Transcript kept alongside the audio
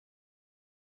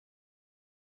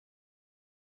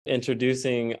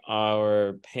Introducing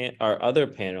our other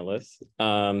panelists.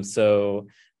 John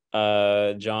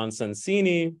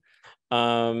Sonsini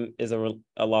is a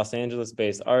Los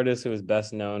Angeles-based artist who is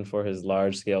best known for his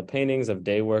large-scale paintings of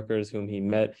day workers whom he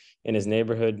met in his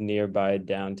neighborhood nearby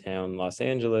downtown Los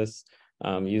Angeles.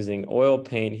 Using oil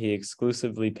paint, he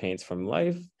exclusively paints from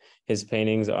life. His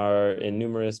paintings are in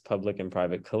numerous public and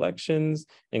private collections,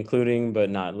 including but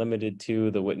not limited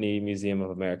to the Whitney Museum of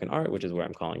American Art, which is where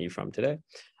I'm calling you from today,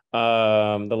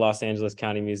 the Los Angeles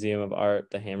County Museum of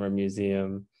Art, the Hammer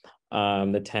Museum,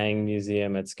 the Tang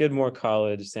Museum at Skidmore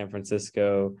College, San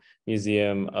Francisco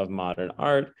Museum of Modern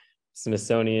Art,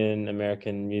 Smithsonian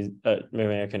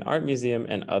American Art Museum,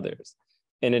 and others.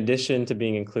 In addition to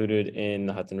being included in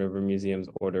the Hudson River Museum's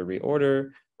Order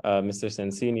Reorder, Mr.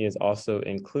 Sonsini is also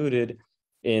included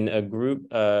in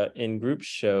group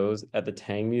shows at the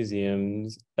Tang Museum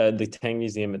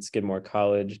at Skidmore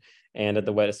College and at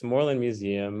the Westmont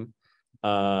Museum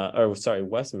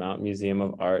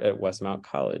of Art at Westmont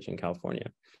College in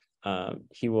California.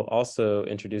 He will also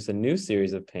introduce a new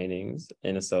series of paintings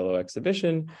in a solo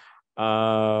exhibition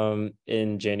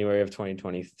in January of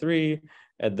 2023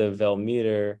 at the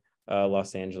Velmeter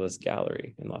Los Angeles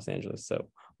Gallery in Los Angeles. So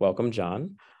welcome,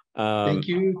 John. Thank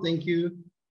you.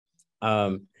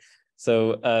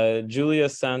 Julia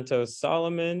Santos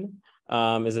Solomon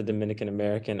is a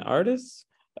Dominican-American artist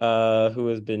who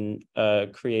has been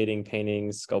creating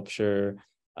paintings, sculpture,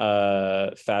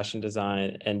 fashion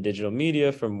design, and digital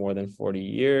media for more than 40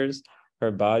 years.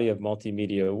 Her body of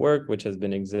multimedia work, which has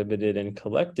been exhibited and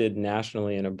collected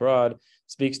nationally and abroad,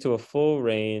 speaks to a full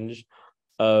range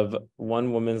of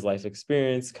one woman's life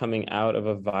experience coming out of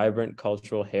a vibrant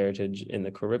cultural heritage in the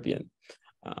Caribbean.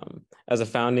 As a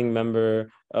founding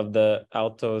member of the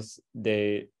Altos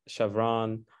de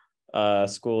Chevron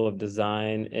School of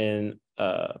Design in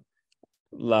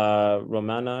La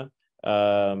Romana,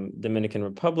 Dominican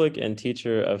Republic, and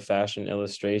teacher of fashion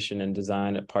illustration and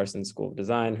design at Parsons School of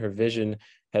Design, her vision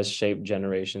has shaped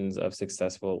generations of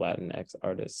successful Latinx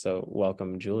artists. So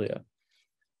welcome, Julia.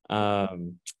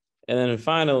 And then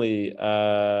finally,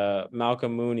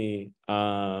 Malcolm Mooney,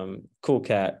 cool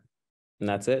cat. And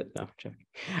that's it. No,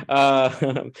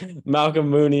 Malcolm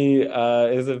Mooney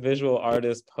is a visual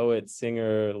artist, poet,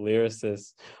 singer,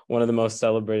 lyricist, one of the most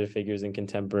celebrated figures in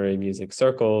contemporary music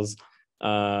circles.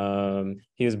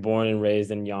 He was born and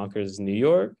raised in Yonkers, New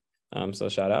York. So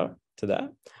shout out to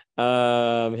that.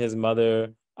 His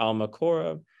mother, Alma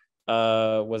Cora,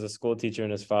 was a school teacher,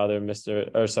 and his father,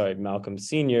 Malcolm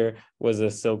Sr., was a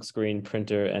silkscreen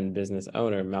printer and business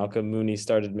owner. Malcolm Mooney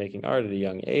started making art at a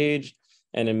young age,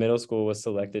 and in middle school was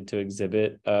selected to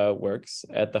exhibit works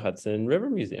at the Hudson River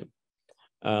Museum.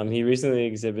 He recently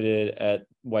exhibited at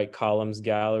White Columns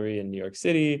Gallery in New York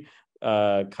City,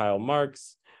 Kyle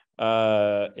Marx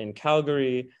in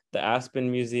Calgary, the Aspen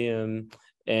Museum,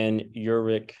 and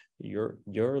Urlick,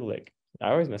 I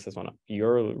always mess this one up,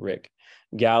 Urlick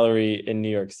Gallery in New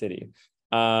York City.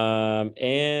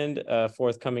 And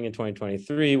forthcoming in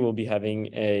 2023, we'll be having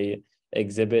a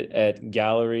exhibit at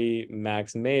Gallery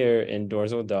Max Mayer in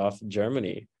Düsseldorf,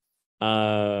 Germany.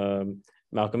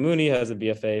 Malcolm Mooney has a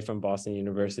BFA from Boston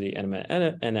University and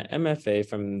an MFA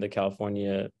from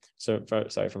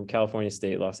from California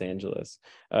State, Los Angeles.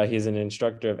 He's an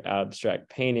instructor of abstract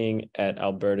painting at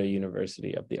Alberta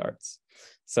University of the Arts.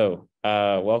 So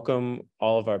welcome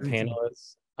all of our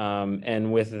panelists.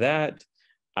 And with that,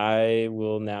 I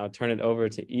will now turn it over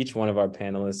to each one of our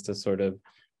panelists to sort of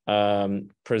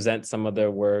present some of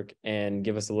their work and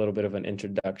give us a little bit of an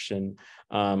introduction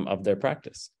of their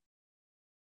practice.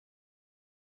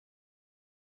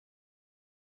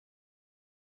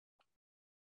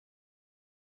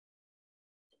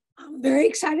 I'm very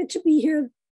excited to be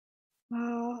here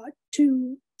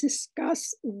to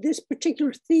discuss this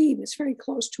particular theme. It's very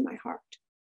close to my heart.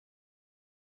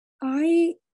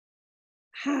 I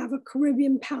have a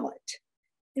Caribbean palette,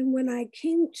 and when I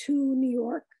came to New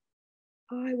York,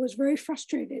 I was very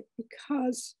frustrated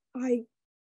because I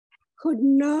could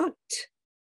not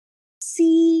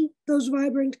see those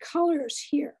vibrant colors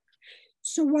here.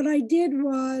 So what I did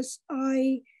was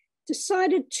I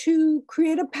decided to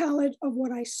create a palette of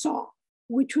what I saw,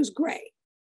 which was gray.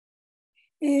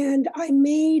 And I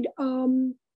made,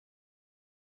 I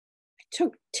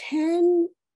took 10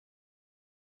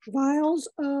 vials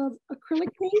of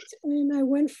acrylic paint, and I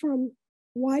went from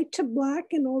white to black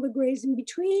and all the grays in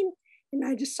between. And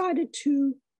I decided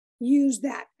to use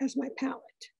that as my palette.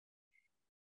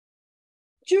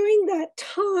 During that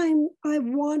time, I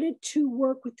wanted to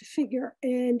work with the figure,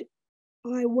 and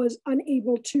I was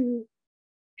unable to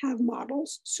have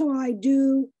models. So I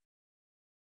do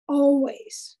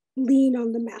always lean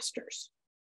on the masters.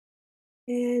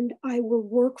 And I will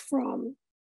work from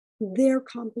their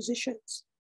compositions.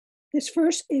 This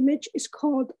first image is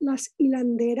called Las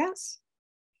Hilanderas,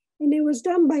 and it was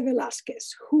done by Velázquez,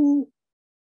 who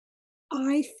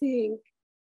I think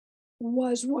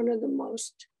was one of the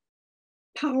most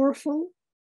powerful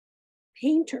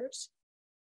painters,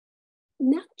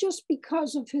 not just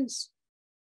because of his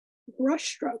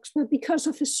brushstrokes, but because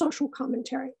of his social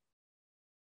commentary.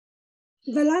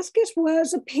 Velázquez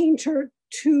was a painter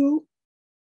to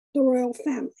the royal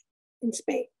family in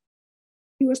Spain.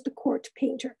 He was the court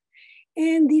painter.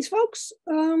 And these folks,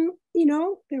 you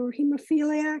know, they were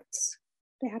hemophiliacs.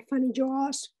 They had funny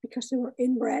jaws because they were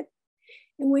inbred.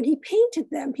 And when he painted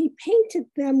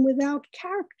them without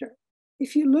character.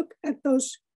 If you look at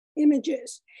those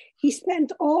images, he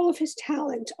spent all of his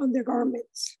talent on their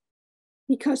garments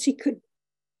because he could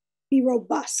be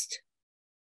robust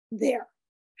there.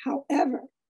 However,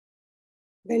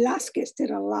 Velázquez did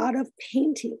a lot of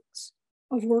paintings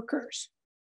of workers,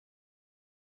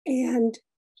 and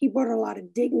he brought a lot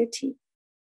of dignity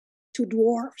to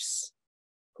dwarfs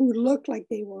who looked like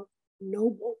they were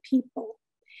noble people.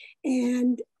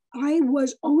 And I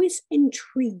was always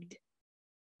intrigued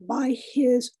by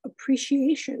his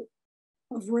appreciation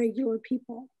of regular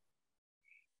people.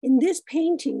 In this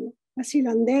painting, Las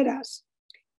Hilanderas,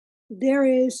 there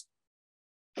is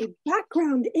a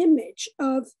background image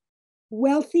of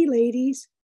wealthy ladies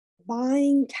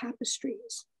buying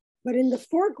tapestries, but in the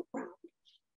foreground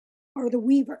are the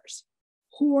weavers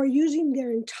who are using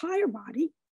their entire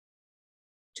body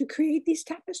to create these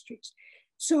tapestries.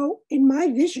 So in my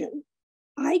vision,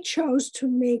 I chose to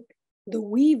make the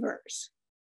weavers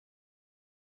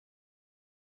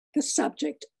the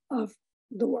subject of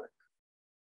the work.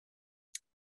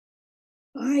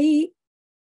 I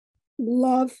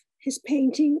love his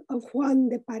painting of Juan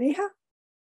de Pareja,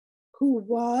 who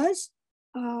was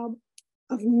of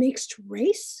mixed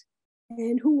race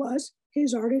and who was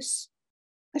his artist's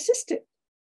assistant.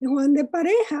 And Juan de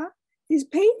Pareja is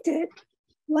painted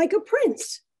like a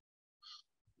prince.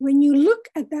 When you look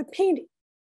at that painting,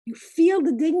 you feel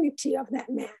the dignity of that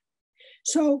man.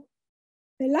 So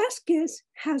Velázquez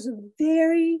has a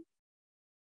very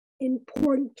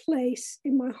important place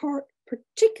in my heart,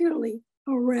 particularly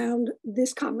around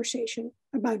this conversation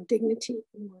about dignity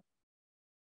in work.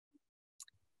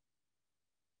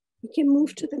 We can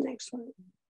move to the next one.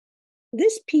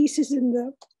 This piece is in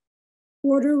the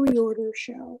Reorder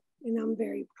show, and I'm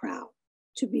very proud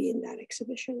to be in that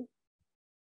exhibition.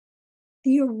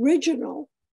 The original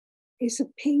is a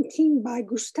painting by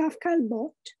Gustave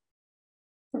Caillebotte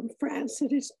from France.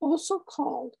 It is also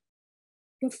called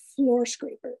The Floor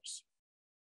Scrapers.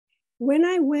 When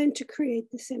I went to create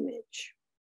this image,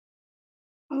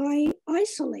 I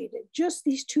isolated just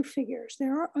these two figures.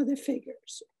 There are other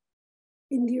figures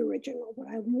in the original, but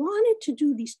I wanted to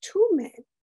do these two men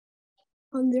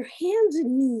on their hands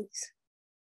and knees,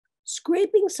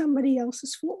 scraping somebody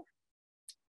else's floor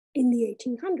in the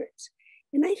 1800s.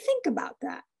 And I think about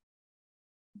that.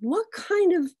 What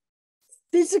kind of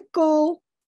physical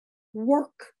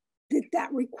work did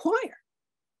that require?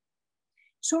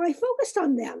 So I focused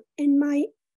on them, and my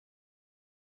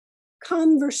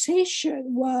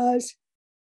conversation was,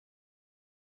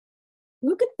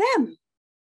 look at them.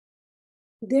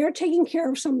 They're taking care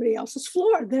of somebody else's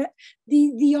floor.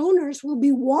 The owners will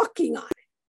be walking on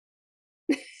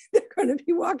it. They're going to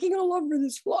be walking all over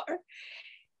this floor.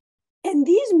 And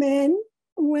these men,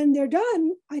 when they're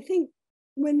done, I think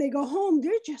when they go home,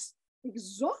 they're just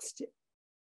exhausted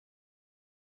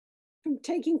from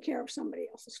taking care of somebody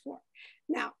else's floor.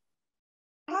 Now,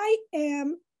 I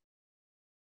am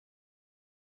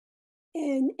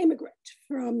an immigrant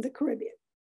from the Caribbean,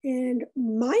 and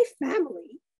my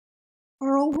family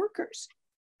are all workers.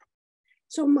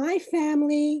 So my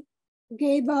family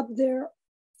gave up their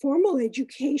formal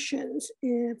educations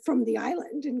from the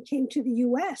island and came to the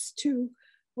US to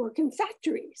work in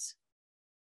factories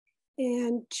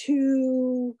and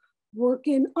to work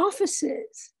in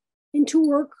offices and to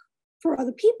work for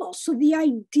other people. So the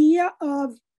idea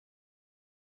of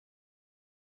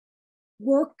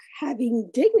work having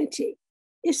dignity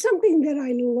is something that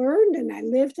I learned and I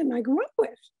lived and I grew up with.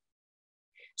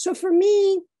 So for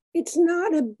me, it's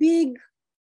not a big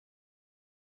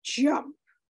jump.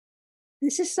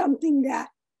 This is something that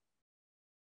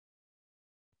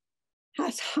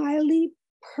has highly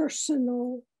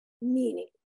personal meaning.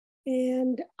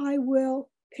 And I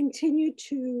will continue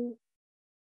to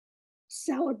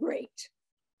celebrate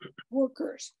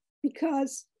workers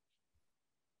because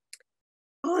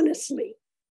honestly,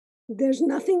 there's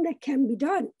nothing that can be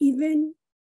done, even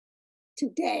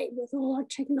today with all our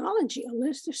technology,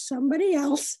 unless there's somebody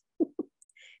else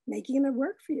making it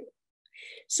work for you.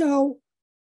 So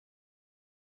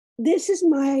this is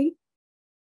my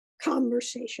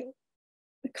conversation,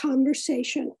 the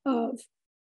conversation of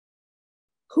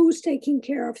who's taking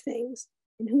care of things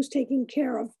and who's taking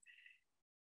care of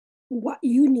what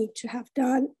you need to have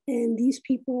done, and these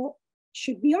people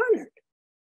should be honored.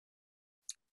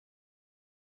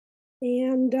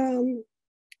 And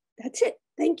that's it.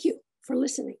 Thank you for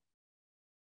listening.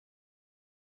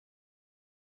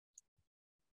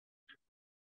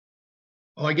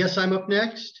 Oh, I guess I'm up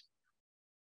next.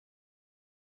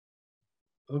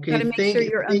 Okay, Gotta make sure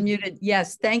you're unmuted.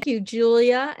 Yes, thank you,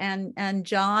 Julia. And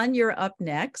John, you're up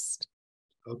next.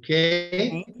 Okay.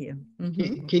 Thank you.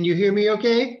 Mm-hmm. Can you hear me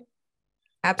okay?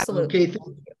 Absolutely. Okay.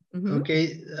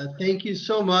 Okay, thank you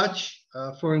so much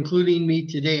for including me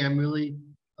today. I'm really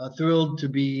thrilled to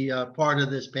be part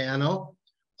of this panel.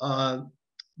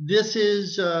 This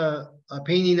is a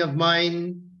painting of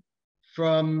mine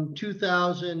from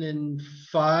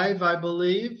 2005, I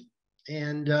believe.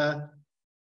 And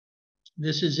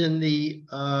this is in the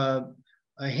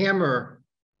Hammer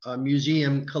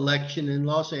Museum collection in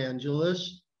Los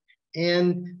Angeles.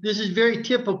 And this is very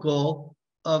typical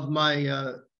of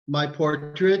my my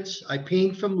portraits. I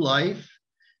paint from life,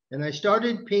 and I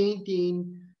started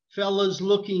painting fellas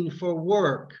looking for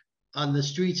work on the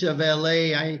streets of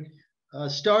LA. I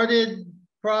started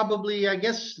probably, I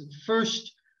guess, the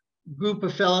first group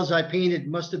of fellas I painted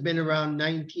must have been around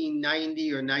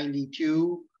 1990 or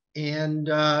 92. And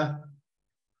I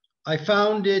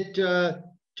found it to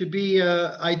be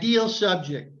an ideal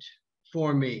subject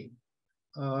for me.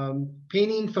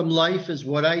 Painting from life is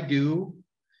what I do.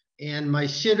 And my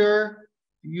sitter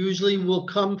usually will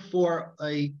come for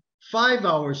a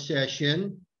 5-hour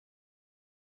session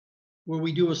where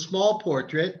we do a small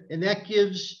portrait, and that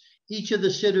gives each of the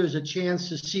sitters a chance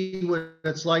to see what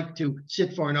it's like to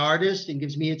sit for an artist, and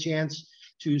gives me a chance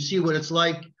to see what it's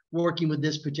like working with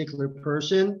this particular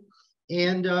person.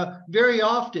 And very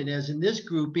often, as in this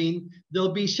grouping,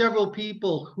 there'll be several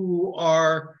people who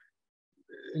are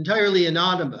entirely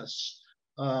anonymous.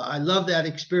 I love that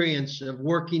experience of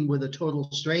working with a total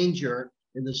stranger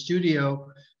in the studio.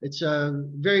 It's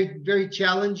very, very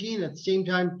challenging. At the same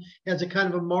time, has a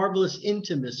kind of a marvelous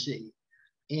intimacy.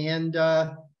 And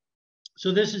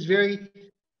so this is very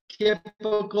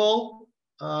typical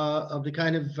of the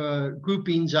kind of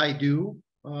groupings I do.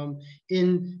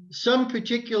 In some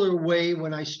particular way,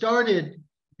 when I started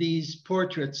these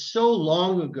portraits so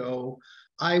long ago,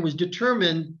 I was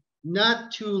determined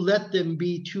not to let them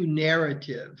be too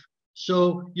narrative.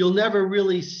 So you'll never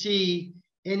really see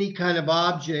any kind of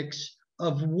objects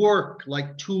of work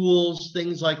like tools,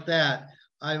 things like that.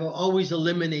 I've always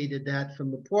eliminated that from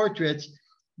the portraits.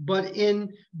 But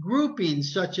in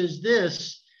groupings such as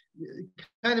this,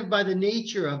 kind of by the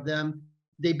nature of them,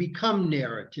 they become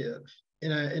narrative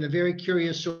in a very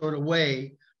curious sort of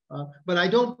way. But I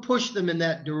don't push them in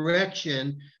that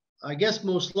direction. I guess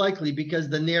most likely because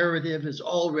the narrative is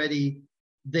already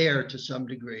there to some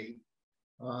degree.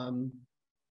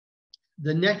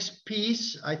 The next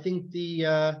piece, I think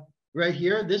right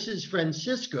here, this is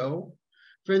Francisco.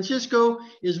 Francisco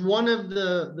is one of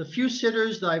the few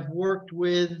sitters that I've worked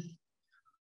with,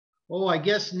 oh, I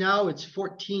guess now it's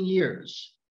 14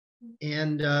 years.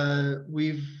 And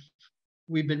we've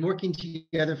been working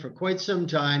together for quite some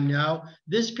time now.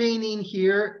 This painting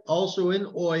here, also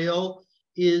in oil,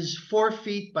 is 4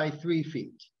 feet by 3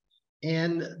 feet.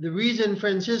 And the reason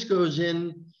Francisco's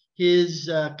in his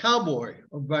cowboy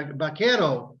or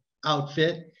vaquero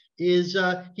outfit is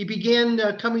he began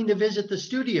coming to visit the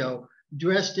studio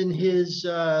dressed in his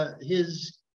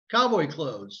cowboy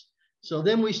clothes. So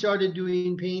then we started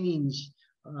doing paintings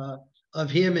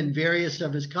of him in various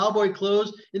of his cowboy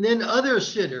clothes, and then other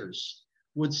sitters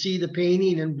would see the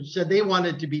painting and said they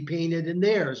wanted to be painted in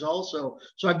theirs also.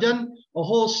 So I've done a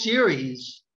whole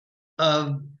series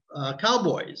of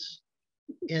cowboys.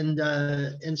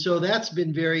 And so that's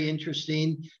been very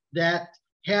interesting. That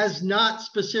has not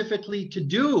specifically to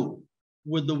do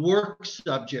with the work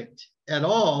subject at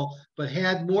all, but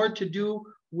had more to do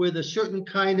with a certain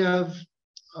kind of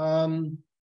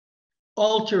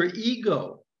alter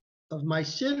ego of my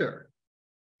sitter.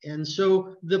 And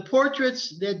so the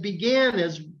portraits that began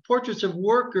as portraits of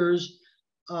workers,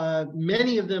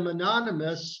 many of them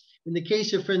anonymous, in the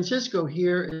case of Francisco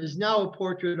here, is now a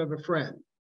portrait of a friend.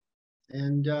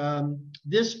 And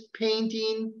this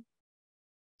painting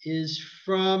is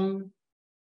from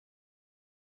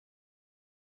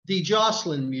the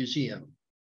Joslin Museum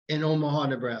in Omaha,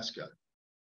 Nebraska.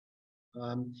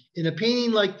 In a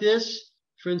painting like this,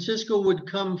 Francisco would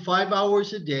come 5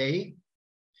 hours a day,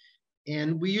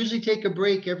 and we usually take a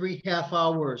break every half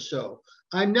hour or so.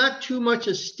 I'm not too much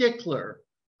a stickler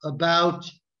about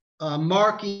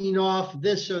marking off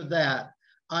this or that.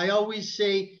 I always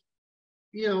say,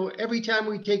 you know, every time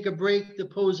we take a break, the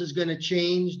pose is going to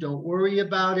change. Don't worry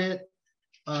about it.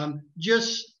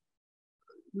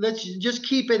 Let's just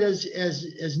keep it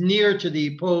as near to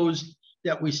the pose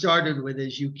that we started with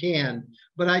as you can.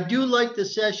 But I do like the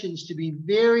sessions to be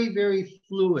very, very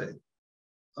fluid.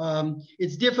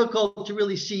 It's difficult to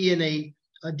really see in a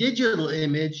digital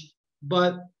image,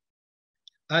 but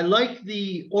I like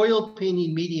the oil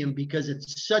painting medium because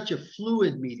it's such a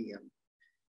fluid medium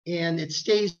and it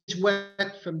stays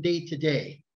wet from day to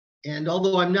day. And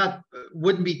although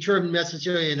wouldn't be termed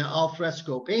necessarily an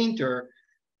alfresco painter,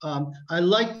 I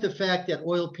like the fact that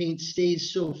oil paint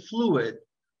stays so fluid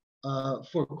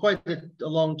for quite a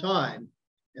long time.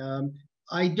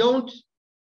 I don't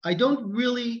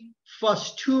really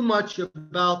fuss too much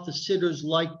about the sitter's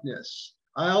likeness.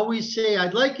 I always say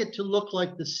I'd like it to look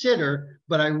like the sitter,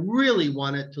 but I really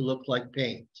want it to look like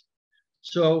paint.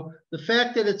 So the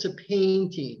fact that it's a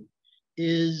painting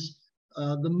is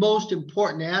the most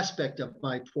important aspect of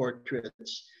my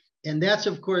portraits. And that's,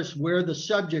 of course, where the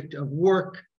subject of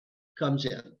work comes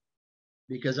in,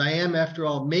 because I am, after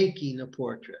all, making a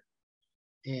portrait.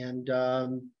 And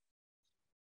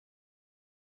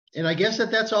I guess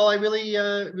that's all I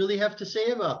really have to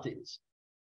say about these.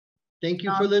 Thank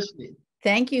you for listening.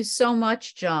 Thank you so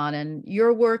much, John. And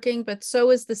you're working, but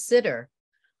so is the sitter.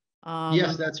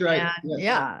 Yes, that's right. Yes.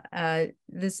 Yeah,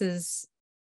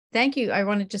 thank you. I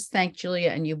want to just thank Julia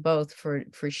and you both for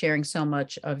sharing so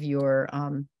much of your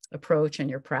approach and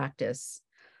your practice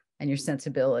and your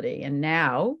sensibility. And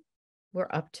now we're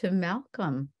up to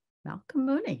Malcolm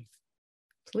Mooney,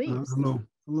 please.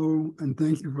 Hello, and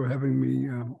thank you for having me.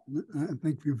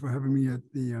 Thank you for having me at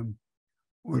the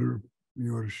Reorder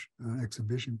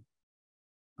exhibition.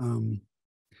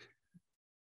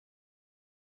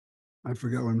 I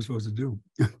forgot what I'm supposed to do.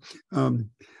 On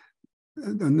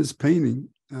this painting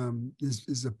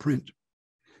is a print,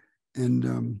 and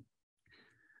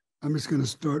I'm just going to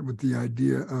start with the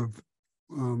idea of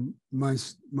my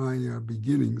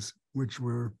beginnings, which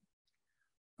were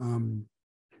a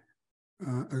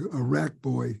rack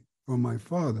boy for my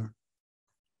father.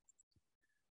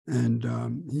 And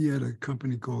he had a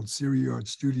company called Reorder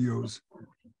Studios.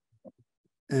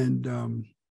 And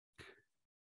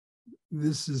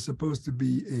this is supposed to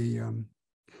be a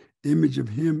image of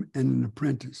him and an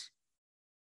apprentice.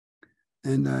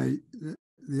 And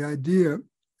the idea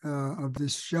of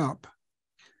this shop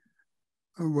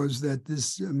was that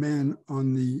this man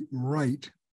on the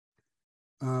right,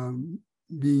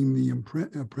 being the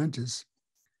apprentice,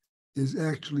 is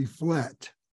actually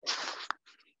flat.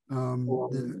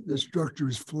 The structure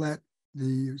is flat.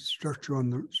 The structure on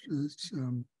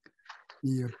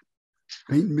the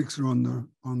paint mixer on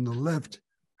the left,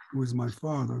 who is my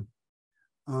father,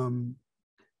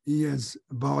 he has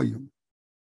volume.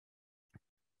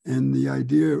 And the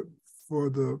idea for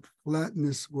the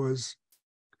flatness was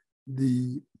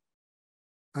the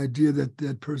idea that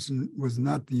that person was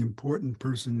not the important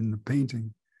person in the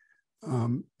painting.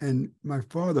 And my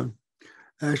father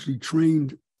actually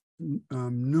trained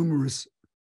numerous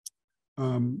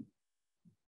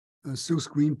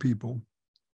silkscreen people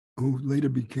who later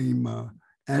became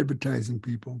advertising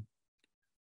people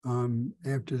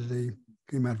after they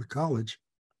came out of college.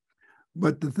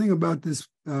 But the thing about this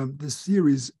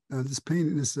series, this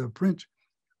painting, this print,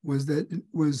 was that it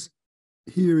was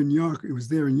here in Yonkers. It was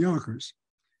there in Yonkers.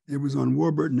 It was on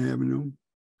Warburton Avenue.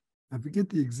 I forget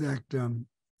the exact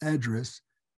address,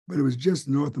 but it was just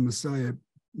north of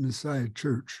Messiah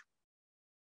Church.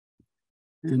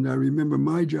 And I remember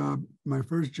my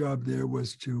first job there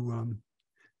was to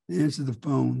answer the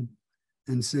phone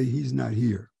and say, "He's not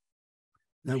here."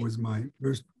 That was my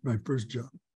first job.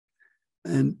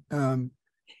 And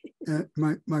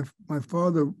my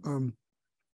father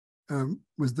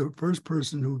was the first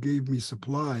person who gave me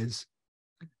supplies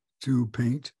to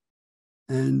paint,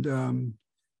 and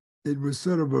it was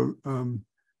sort of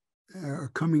a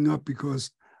coming up,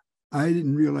 because I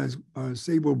didn't realize a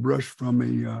sable brush from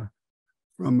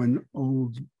an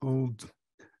old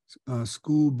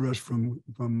school brush from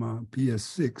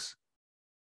PS6.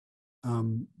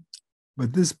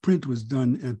 But this print was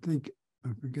done,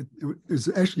 I forget, it was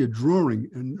actually a drawing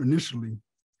initially.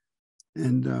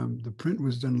 And the print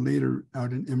was done later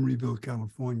out in Emeryville,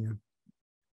 California.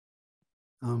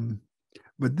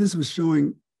 But this was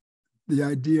showing the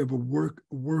idea of a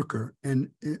worker. And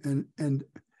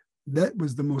that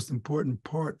was the most important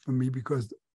part for me,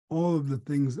 because all of the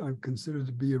things I consider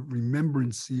to be a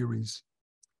remembrance series.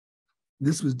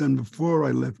 This was done before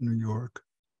I left New York.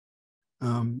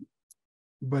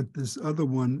 But this other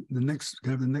one, the next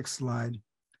slide,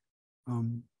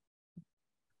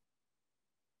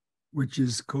 which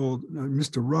is called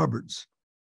Mr. Roberts.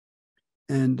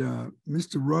 And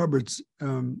Mr. Roberts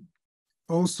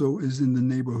also is in the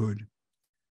neighborhood,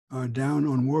 down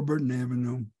on Warburton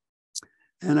Avenue.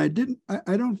 And I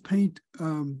don't paint,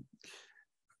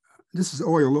 this is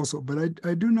oil also, but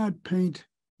I do not paint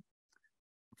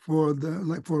for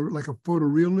like a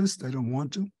photorealist. I don't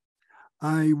want to.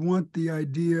 I want the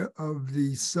idea of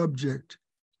the subject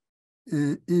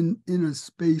in a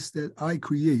space that I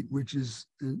create, which is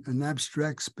an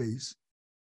abstract space.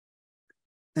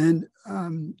 And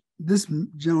this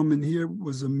gentleman here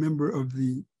was a member of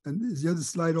the, and is the other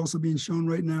slide also being shown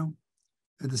right now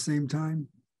at the same time?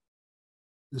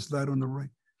 The slide on the right.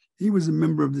 He was a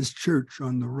member of this church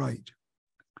on the right.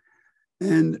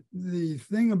 And the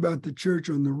thing about the church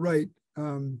on the right,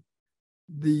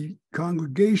 the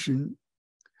congregation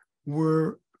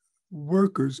were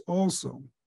workers also.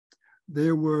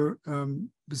 There were,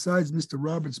 besides Mr.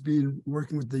 Roberts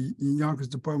working with the Yonkers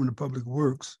Department of Public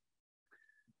Works,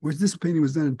 which this painting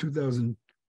was done in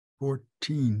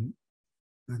 2014.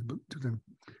 I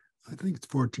think it's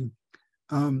 14.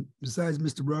 Besides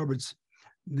Mr. Roberts,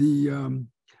 the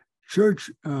church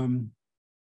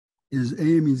is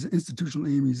AME's Institutional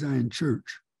AME Zion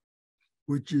Church,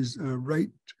 which is right,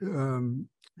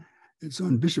 it's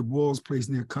on Bishop Wall's Place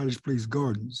near Cottage Place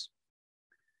Gardens.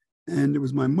 And it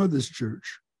was my mother's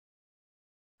church.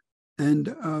 And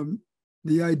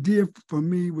the idea for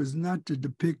me was not to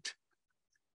depict,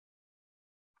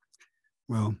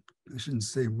 well, I shouldn't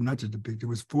say not to depict, it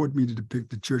was for me to depict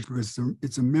the church because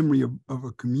it's a memory of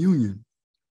a communion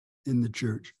in the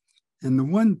church. And the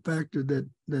one factor that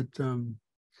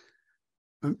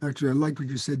actually, I like what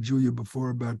you said, Julia, before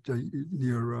about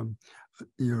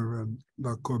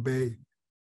about Courbet.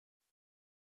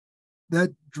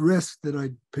 That dress that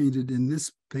I painted in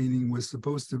this painting was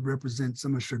supposed to represent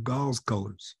some of Chagall's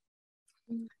colors.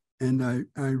 And I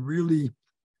really,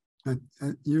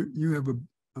 you have a,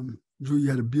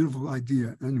 Julia had a beautiful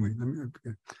idea. Anyway,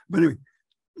 but anyway,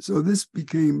 so this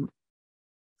became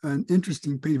an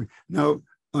interesting painting. Now,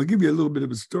 I'll give you a little bit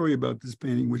of a story about this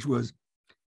painting, which was,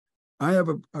 I have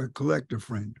a collector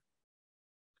friend,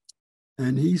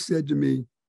 and he said to me,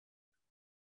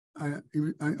 I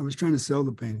was trying to sell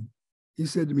the painting. He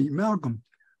said to me, Malcolm,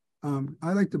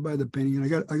 I like to buy the painting, and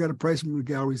I got a price from the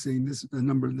gallery saying this a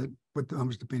number that how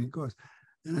much the painting cost.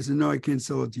 And I said, no, I can't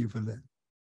sell it to you for that.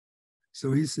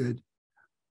 So he said,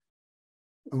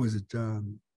 what was it?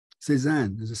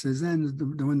 Cézanne. Is it Cézanne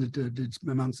the one that did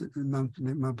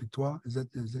Mount Victoire? Is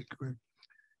that correct?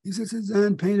 He said,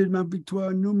 Cézanne painted Mount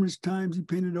Victoire numerous times. He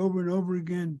painted over and over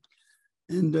again.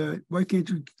 And why can't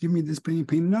you give me this painting,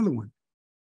 paint another one?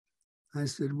 I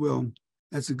said, well,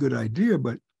 that's a good idea,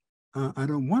 but I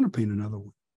don't want to paint another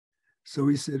one. So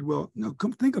he said, well, no,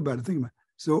 come think about it, think about it.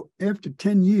 So after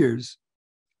 10 years,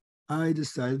 I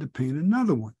decided to paint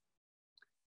another one,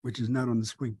 which is not on the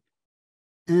screen.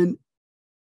 And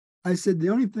I said, the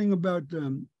only thing about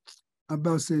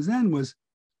Cézanne was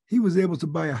he was able to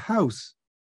buy a house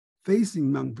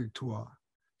facing Mount Victoire.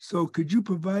 So could you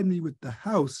provide me with the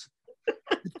house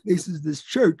that faces this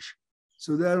church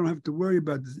so that I don't have to worry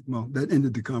about this? Well, that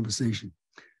ended the conversation.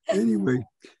 Anyway,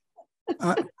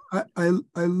 I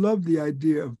love the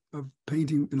idea of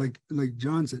painting, like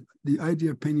John said, the idea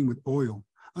of painting with oil.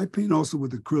 I paint also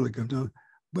with acrylic,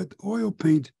 but the oil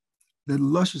paint, the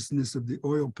lusciousness of the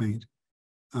oil paint,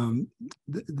 and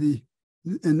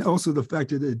also the fact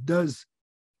that it does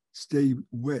stay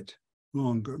wet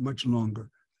longer, much longer.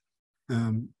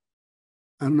 I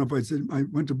don't know if I said, I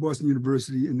went to Boston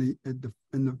University in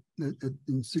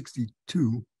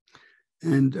 '62,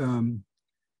 and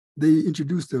they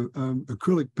introduced a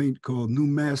acrylic paint called New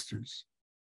Masters.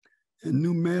 And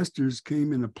New Masters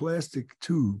came in a plastic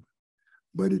tube,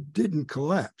 but it didn't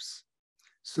collapse.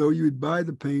 So you would buy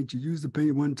the paint, you use the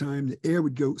paint one time, the air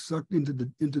would go sucked into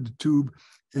the tube,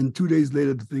 and 2 days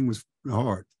later the thing was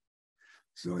hard.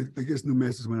 So I guess New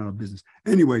Masters went out of business.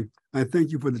 Anyway, I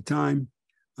thank you for the time.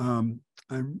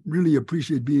 I really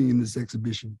appreciate being in this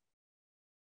exhibition.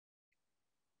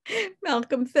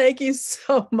 Malcolm, thank you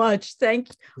so much. Thank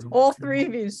all three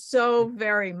of you so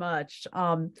very much.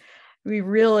 We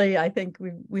really, I think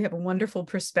we have a wonderful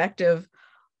perspective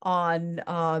on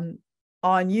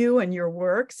you and your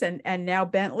works. And now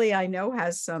Bentley, I know,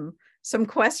 has some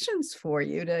questions for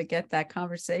you to get that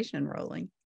conversation rolling.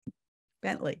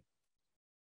 Bentley.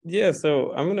 Yeah,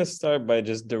 so I'm going to start by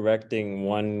just directing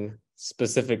one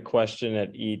specific question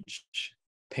at each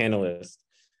panelist.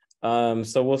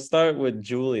 So we'll start with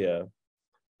Julia.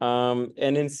 And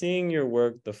in seeing your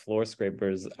work, The Floor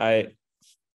Scrapers, I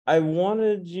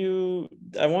wanted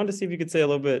to see if you could say a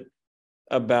little bit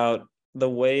about the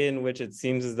way in which it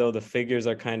seems as though the figures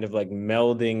are kind of like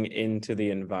melding into the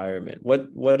environment.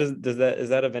 Is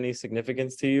that of any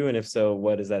significance to you? And if so,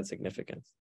 what is that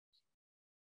significance?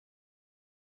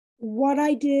 What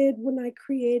I did when I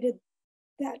created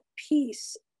that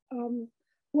piece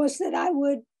was that I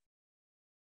would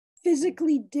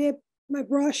physically dip my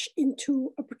brush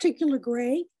into a particular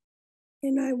gray,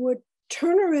 and I would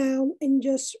turn around and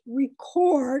just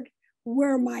record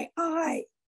where my eye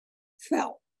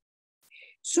fell.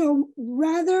 So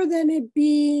rather than it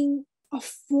being a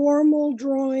formal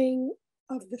drawing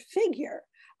of the figure,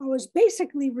 I was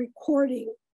basically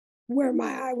recording where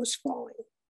my eye was falling.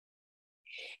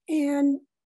 And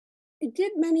it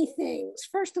did many things.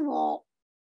 First of all,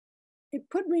 it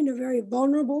put me in a very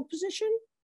vulnerable position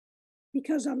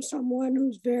because I'm someone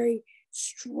who's very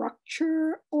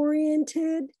structure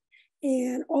oriented.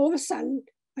 And all of a sudden,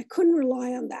 I couldn't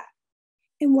rely on that.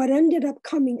 And what ended up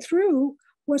coming through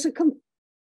was an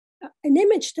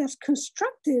image that's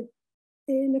constructed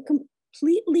in a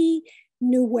completely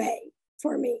new way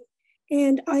for me.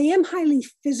 And I am highly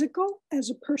physical as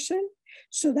a person.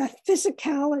 So that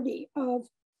physicality of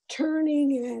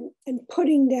turning and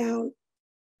putting down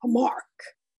a mark,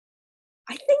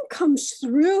 I think comes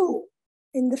through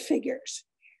in the figures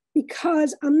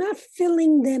because I'm not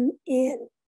filling them in.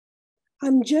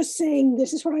 I'm just saying,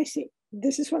 this is what I see.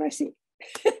 This is what I see.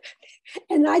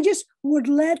 And I just would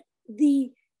let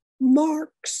the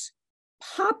marks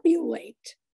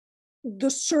populate the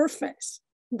surface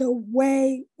the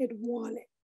way it wanted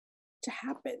to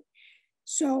happen.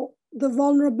 So the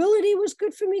vulnerability was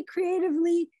good for me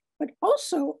creatively, but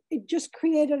also it just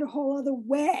created a whole other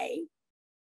way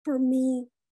for me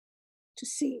to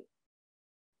see.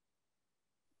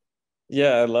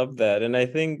 Yeah, I love that. And I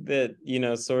think that,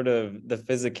 sort of the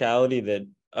physicality that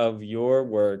of your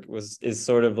work is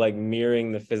sort of like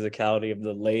mirroring the physicality of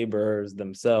the laborers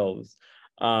themselves.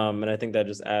 And I think that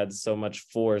just adds so much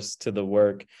force to the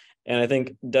work. And I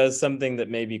think does something that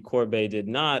maybe Courbet did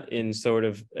not in sort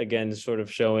of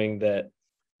showing that,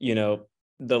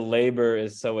 the labor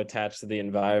is so attached to the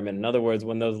environment. In other words,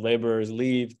 when those laborers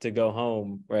leave to go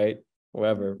home, right,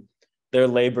 wherever, their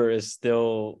labor is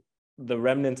still, the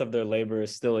remnants of their labor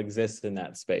still exists in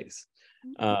that space.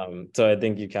 So I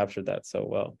think you captured that so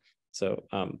well. So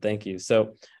thank you.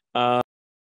 So, oh,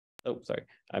 sorry,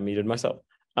 I muted myself.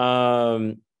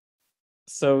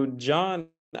 So John,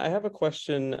 I have a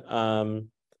question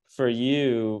for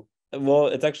you. Well,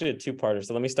 it's actually a two-parter.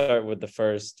 So let me start with the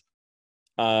first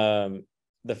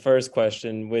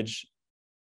question, which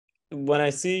when I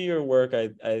see your work,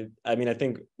 I mean, I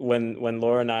think when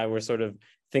Laura and I were sort of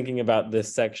thinking about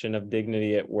this section of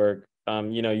dignity at work,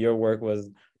 your work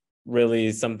was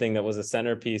really something that was a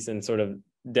centerpiece in sort of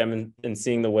and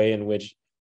seeing the way in which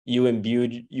you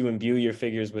imbue your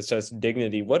figures with such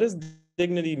dignity. What does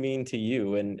dignity mean to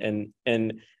you?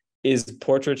 And is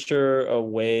portraiture a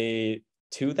way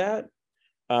to that?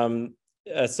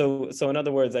 So in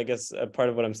other words, I guess part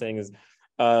of what I'm saying is,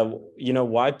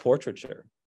 why portraiture?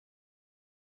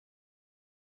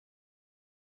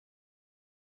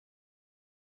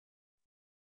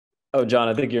 Oh, John,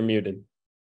 I think you're muted.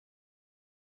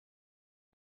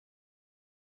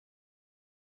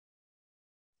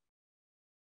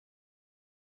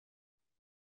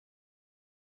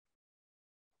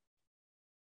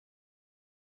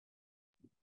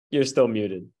 You're still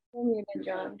muted. You're muted,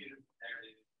 John.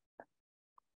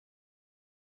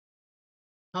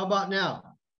 How about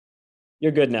now?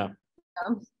 You're good now.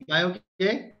 Am I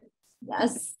okay?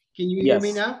 Yes. Can you hear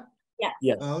me now? Yes.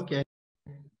 Yes. Oh, okay.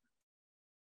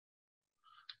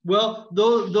 Well,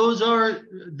 those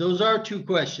are two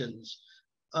questions.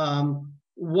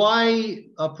 Why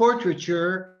a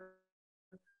portraiture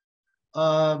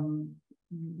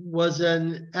was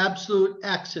an absolute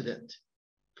accident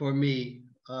for me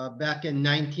back in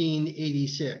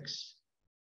 1986.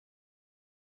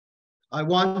 I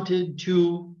wanted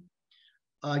to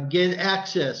get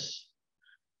access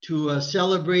to a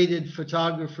celebrated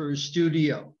photographer's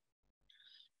studio,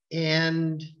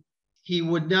 and he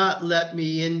would not let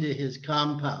me into his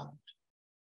compound.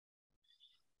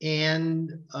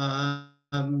 And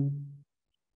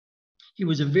he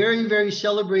was a very, very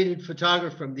celebrated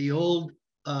photographer from the old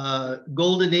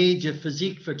golden age of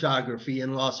physique photography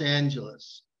in Los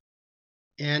Angeles.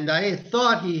 And I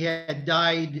thought he had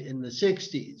died in the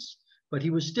 60s, but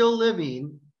he was still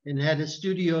living and had a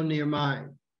studio near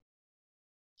mine.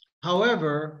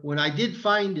 However, when I did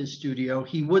find his studio,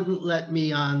 he wouldn't let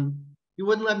me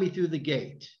through the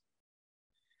gate.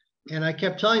 And I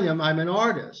kept telling him I'm an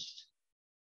artist.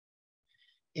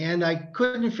 And I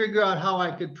couldn't figure out how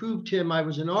I could prove to him I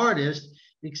was an artist,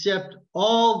 except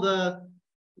all the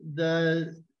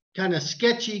kind of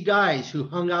sketchy guys who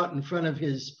hung out in front of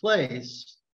his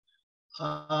place.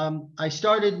 I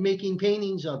started making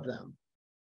paintings of them.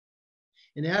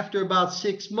 And after about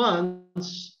 6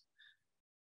 months,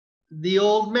 the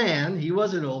old man, he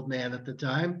was an old man at the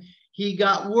time, he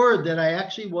got word that I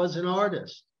actually was an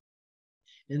artist.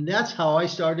 And that's how I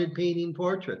started painting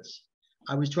portraits.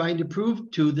 I was trying to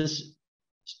prove to this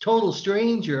total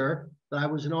stranger that I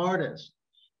was an artist.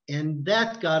 And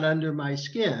that got under my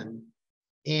skin.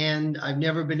 And I've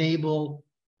never been able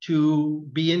to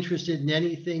be interested in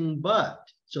anything but.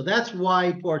 So that's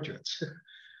why portraits.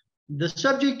 The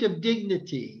subject of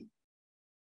dignity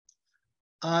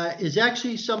is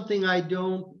actually something I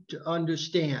don't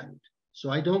understand. So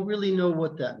I don't really know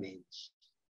what that means.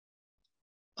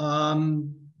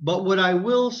 But what I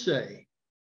will say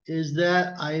is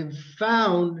that I've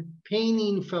found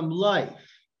painting from life.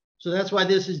 So that's why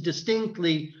this is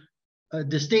distinctly a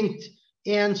distinct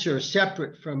answer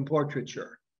separate from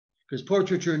portraiture, because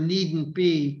portraiture needn't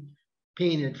be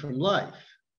painted from life.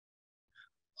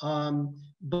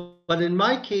 But in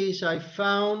my case, I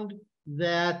found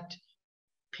that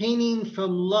painting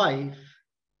from life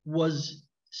was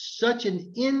such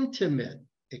an intimate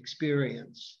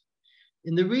experience.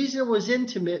 And the reason it was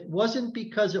intimate wasn't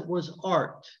because it was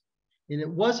art, and it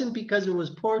wasn't because it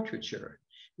was portraiture.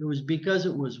 It was because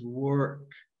it was work.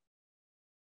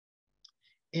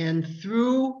 And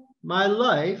through my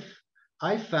life,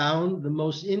 I found the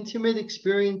most intimate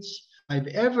experience I've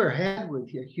ever had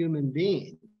with a human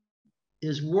being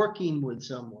is working with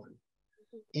someone.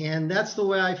 And that's the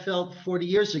way I felt 40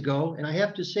 years ago. And I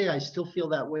have to say, I still feel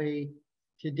that way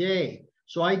today.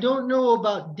 So I don't know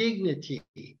about dignity.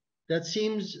 That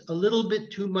seems a little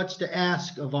bit too much to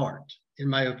ask of art, in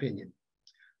my opinion.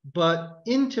 But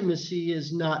intimacy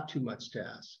is not too much to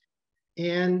ask.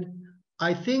 And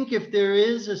I think if there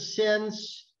is a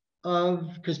sense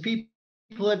of, because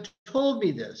people have told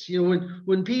me this, you know,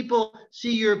 when people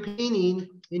see your painting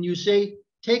and you say,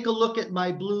 take a look at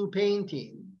my blue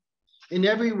painting, and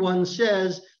everyone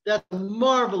says, that's a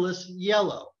marvelous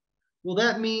yellow. Well,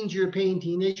 that means your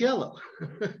painting is yellow,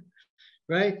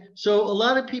 right? So a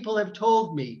lot of people have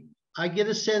told me, I get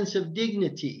a sense of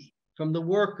dignity from the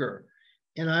worker.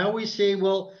 And I always say,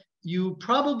 well, you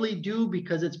probably do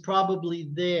because it's probably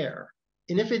there.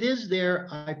 And if it is there,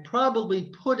 I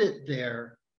probably put it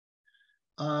there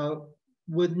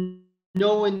with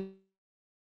no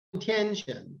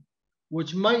intention,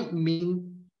 which might mean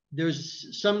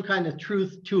there's some kind of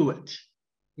truth to it,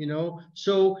 you know?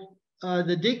 So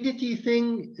the dignity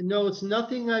thing, no, it's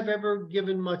nothing I've ever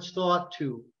given much thought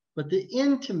to, but the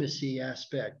intimacy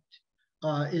aspect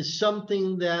is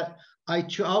something that I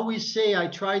always say I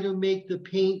try to make the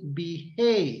paint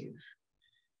behave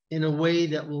in a way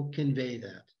that will convey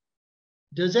that.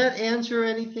 Does that answer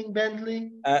anything,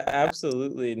 Bentley?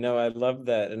 Absolutely. No, I love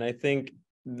that. And I think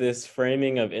this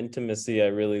framing of intimacy I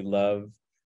really love,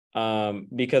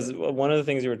 because one of the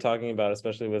things you were talking about,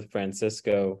 especially with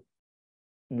Francisco,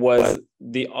 was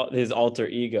his alter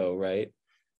ego, right?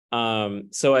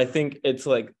 So I think it's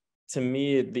like, to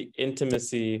me, the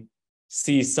intimacy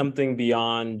sees something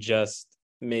beyond just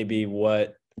maybe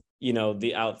what, you know,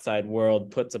 the outside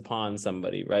world puts upon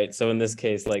somebody, right? So in this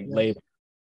case, like labor,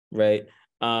 right?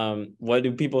 What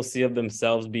do people see of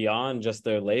themselves beyond just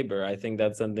their labor? I think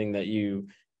that's something that you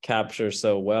capture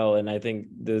so well. And I think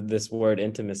this word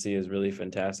intimacy is really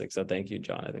fantastic. So thank you,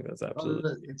 John. I think that's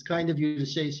absolutely. It's kind of you to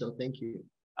say so. Thank you.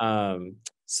 Malcolm,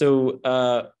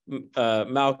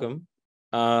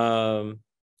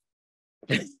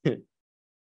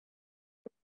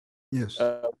 yes.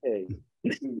 Okay.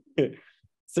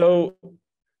 So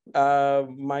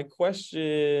my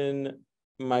question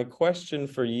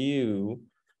for you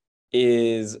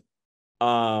is,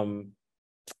 in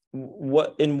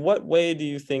what way do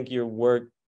you think your work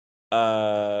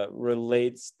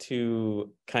relates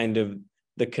to kind of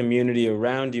the community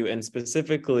around you, and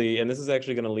specifically, and this is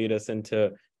actually going to lead us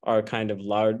into our kind of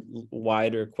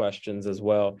wider questions as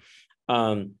well,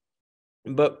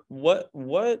 but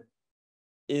what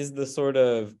is the sort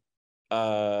of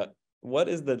what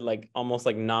is the like almost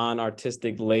like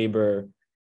non-artistic labor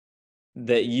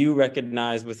that you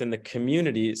recognize within the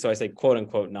community? So I say quote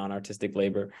unquote non-artistic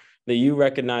labor that you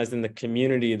recognize in the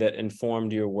community that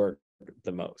informed your work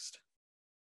the most.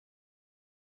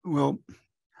 Well,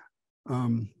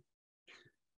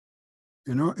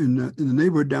 in the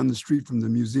neighborhood down the street from the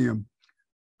museum,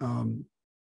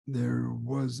 there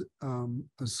was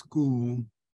a school,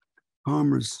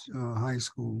 Commerce High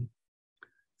School,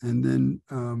 and then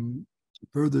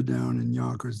further down in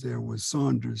Yonkers there was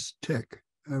Saunders Tech.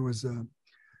 There was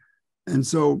and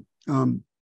so one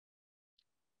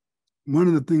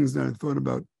of the things that I thought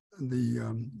about the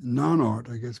non-art,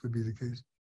 I guess would be the case.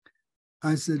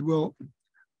 I said, well,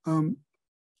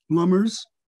 plumbers,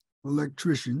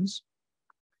 electricians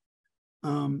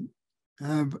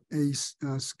have a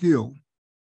skill.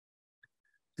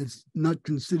 It's not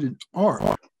considered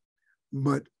art,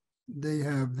 but they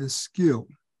have this skill.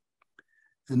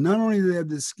 And not only do they have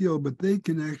this skill, but they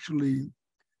can actually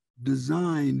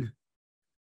design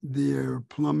their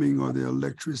plumbing or their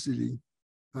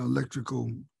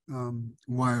electrical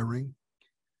wiring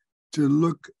to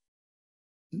look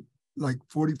like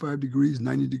 45 degrees,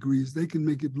 90 degrees. They can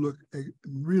make it look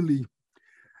really,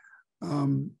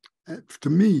 to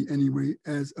me anyway,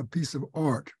 as a piece of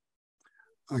art.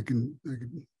 I can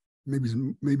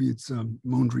maybe it's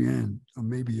Mondrian, or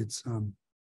maybe it's,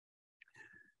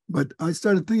 but I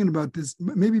started thinking about this,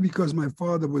 maybe because my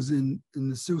father was in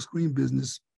the silk screen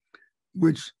business,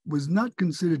 which was not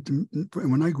considered,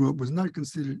 when I grew up, was not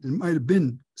considered, it might have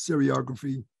been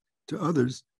seriography to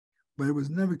others, but it was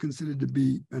never considered to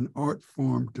be an art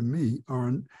form to me, or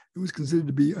it was considered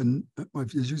to be,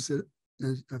 as you said,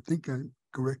 I think I'm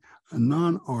correct, a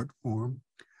non-art form.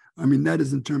 I mean, that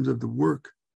is in terms of the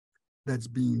work that's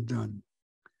being done.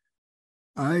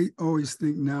 I always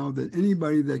think now that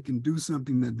anybody that can do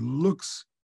something that looks,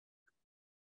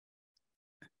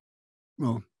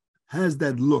 well, has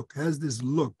this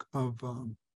look of,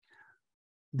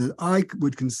 that I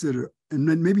would consider, and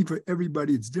then maybe for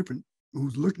everybody it's different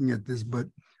who's looking at this, but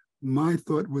my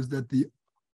thought was that the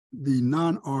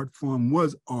non-art form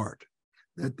was art,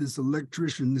 that this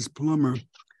electrician, this plumber,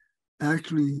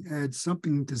 actually had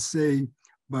something to say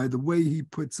by the way he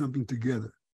put something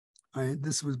together.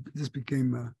 This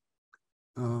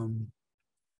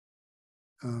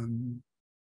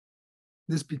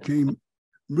became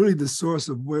really the source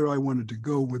of where I wanted to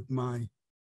go with my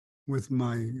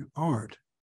art.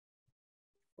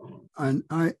 And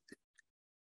I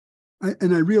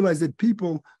realized that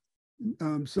people,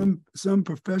 some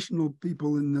professional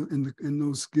people in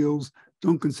those skills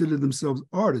don't consider themselves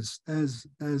artists as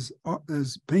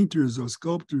painters or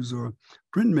sculptors or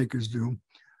printmakers do,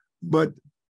 but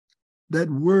that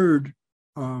word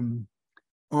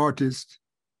artist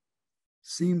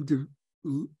seemed to,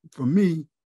 for me,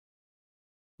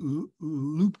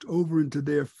 looped over into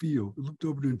their field, looped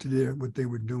over into what they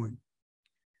were doing.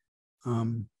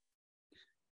 I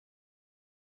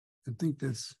think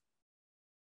that's,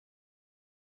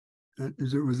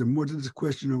 was there more to this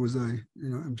question, or was I,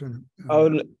 I'm trying to.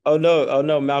 Oh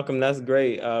no, Malcolm, that's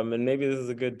great. And maybe this is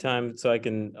a good time so I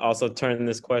can also turn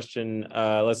this question.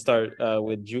 Let's start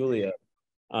with Julia.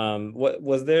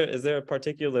 Is there a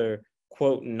particular,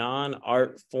 quote,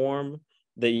 non-art form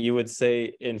that you would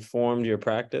say informed your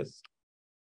practice?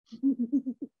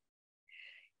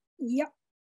 Yep.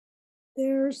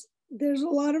 There's a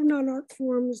lot of non-art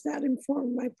forms that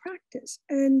inform my practice.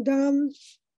 And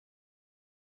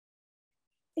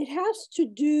it has to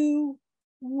do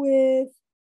with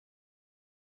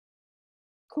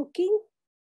cooking.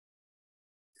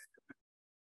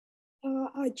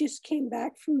 I just came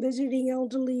back from visiting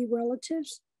elderly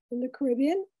relatives in the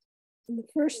Caribbean. And the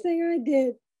first thing I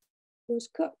did was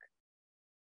cook,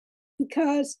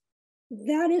 because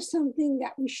that is something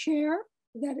that we share,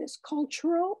 that is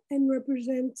cultural and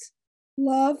represents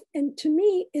love. And to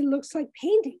me, it looks like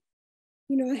painting.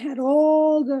 I had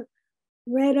all the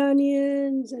red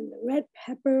onions and the red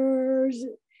peppers,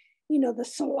 the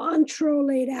cilantro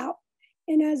laid out.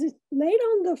 And as it's laid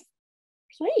on the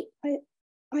plate,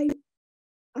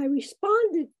 I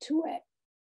responded to it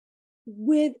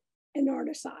with an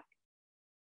artist's eye.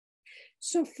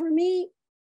 So for me,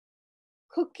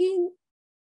 cooking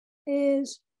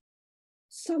is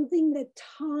something that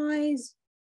ties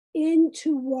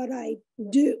into what I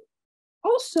do.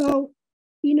 Also,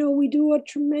 we do a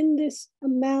tremendous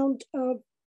amount of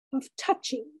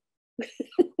touching.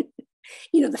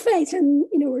 The face, and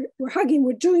we're hugging,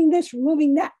 we're doing this, we're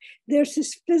moving that. There's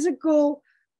this physical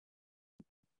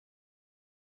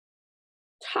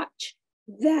touch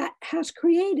that has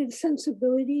created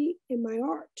sensibility in my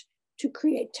art to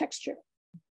create texture.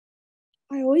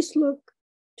 I always look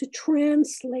to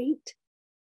translate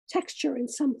texture in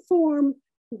some form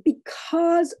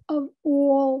because of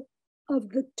all of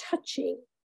the touching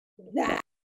that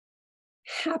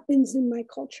happens in my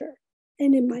culture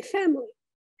and in my family.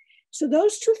 So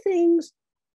those two things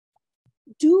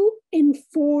do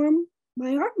inform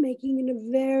my art making in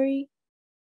a very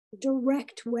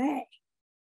direct way.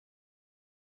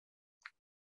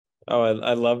 Oh,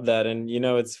 I love that. And, you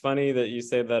know, it's funny that you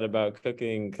say that about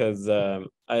cooking because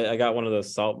I got one of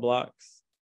those salt blocks.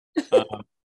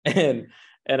 and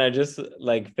I just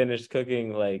like finished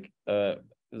cooking like it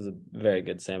was a very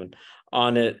good salmon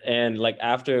on it. And like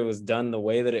after it was done, the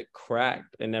way that it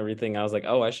cracked and everything, I was like,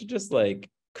 oh, I should just like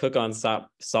cook on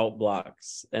salt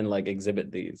blocks and like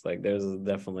exhibit these. Like this is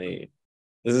definitely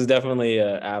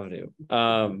an avenue.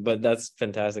 But that's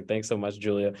fantastic. Thanks so much,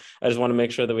 Julia. I just want to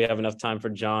make sure that we have enough time for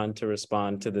John to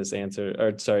respond to this answer,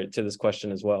 or sorry, to this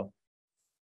question as well.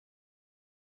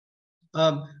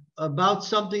 About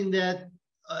something that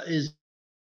is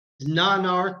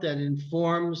non-art that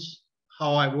informs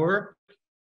how I work.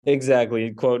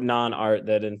 Exactly. Quote, non-art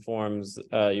that informs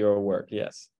your work.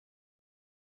 Yes.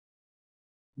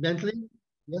 Bentley?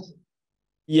 Yes.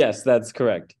 Yes, that's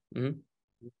correct. Mm-hmm.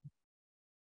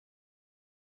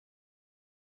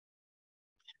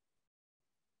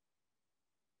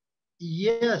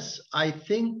 Yes, I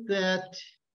think that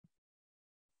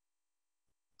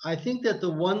the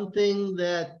one thing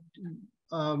that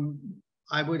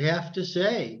I would have to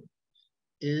say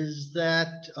is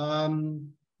that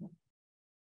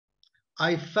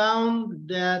I found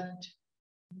that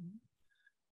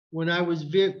when I was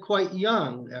quite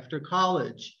young after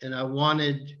college and I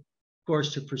wanted, of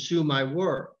course, to pursue my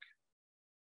work,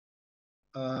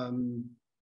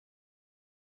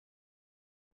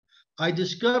 I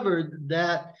discovered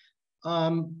that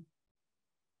I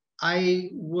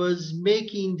was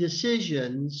making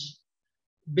decisions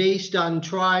based on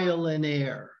trial and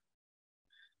error.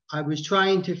 I was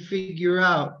trying to figure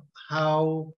out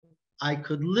how I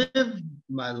could live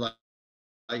my life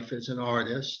as an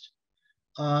artist.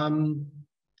 And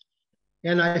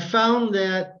I found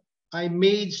that I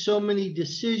made so many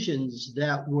decisions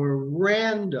that were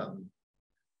random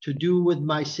to do with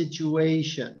my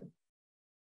situation.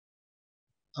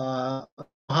 How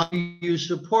do you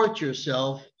support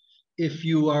yourself if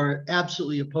you are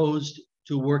absolutely opposed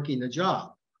to working a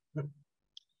job?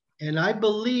 And I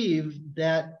believe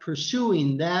that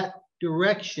pursuing that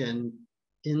direction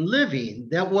in living,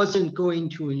 that wasn't going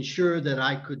to ensure that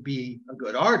I could be a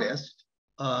good artist,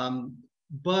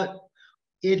 but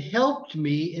it helped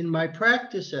me in my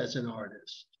practice as an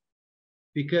artist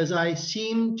because I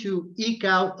seemed to eke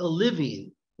out a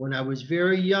living when I was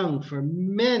very young for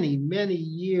many, many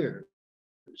years.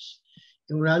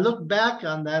 And when I look back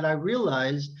on that, I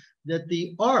realized that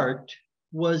the art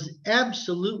was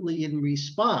absolutely in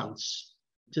response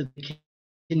to the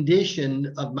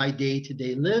condition of my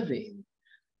day-to-day living.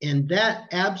 And that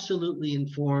absolutely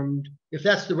informed, if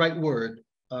that's the right word,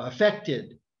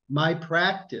 affected my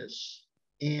practice.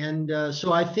 And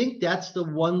so I think that's the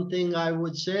one thing I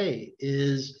would say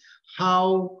is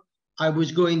how I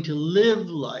was going to live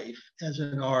life as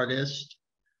an artist.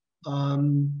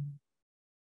 And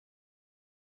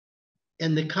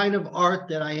the kind of art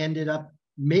that I ended up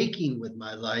making with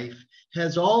my life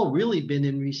has all really been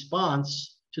in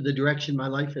response to the direction my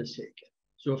life has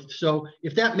taken. So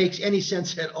if that makes any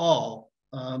sense at all,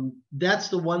 that's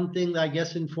the one thing that I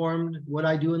guess informed what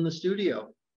I do in the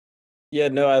studio. Yeah,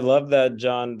 no, I love that,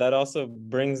 John. That also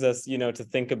brings us, you know, to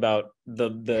think about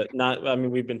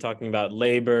we've been talking about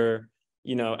labor,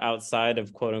 you know, outside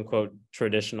of quote unquote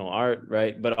traditional art,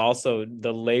 right? But also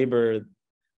the labor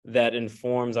that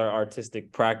informs our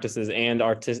artistic practices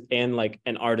and like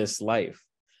an artist's life.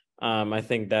 I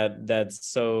think that's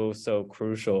so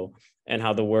crucial, and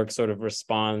how the work sort of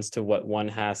responds to what one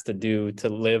has to do to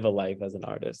live a life as an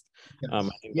artist. Yes. I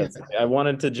think that's. I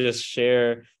wanted to just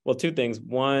share, well, two things.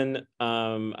 One,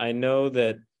 I know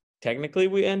that technically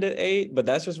we end at 8, but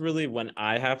that's just really when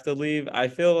I have to leave. I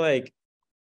feel like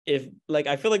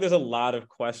there's a lot of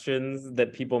questions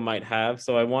that people might have,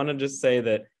 so I want to just say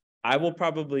that I will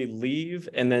probably leave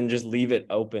and then just leave it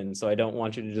open. So I don't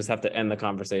want you to just have to end the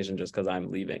conversation just because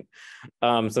I'm leaving.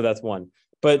 So that's one.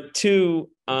 But two,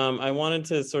 I wanted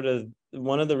to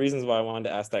one of the reasons why I wanted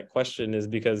to ask that question is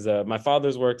because my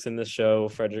father's works in this show,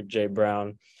 Frederick J.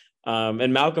 Brown.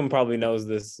 And Malcolm probably knows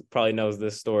this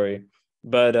story.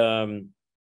 But,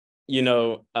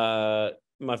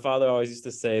 my father always used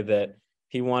to say that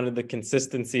he wanted the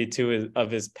consistency of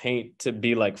his paint to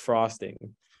be like frosting.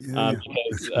 Yeah.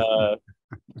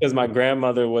 Because my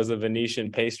grandmother was a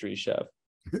Venetian pastry chef,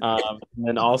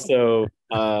 and also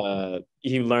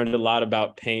he learned a lot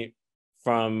about paint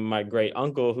from my great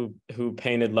uncle who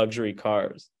painted luxury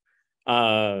cars.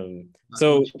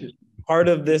 So part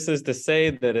of this is to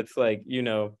say that it's like, you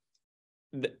know,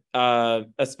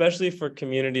 especially for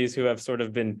communities who have sort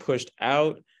of been pushed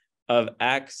out of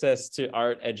access to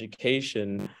art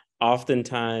education,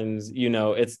 oftentimes, you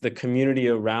know, it's the community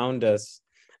around us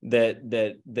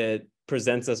that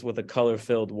presents us with a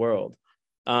color-filled world.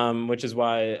 Which is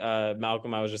why,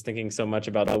 Malcolm, I was just thinking so much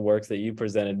about the works that you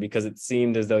presented, because it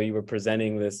seemed as though you were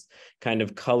presenting this kind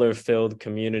of color-filled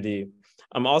community.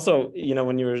 Also, you know,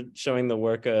 when you were showing the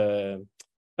work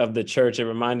of the church, it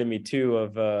reminded me too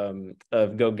of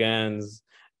Gauguin's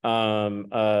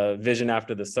Vision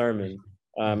After the Sermon,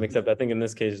 except I think in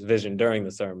this case, vision during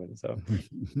the sermon. So,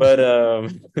 but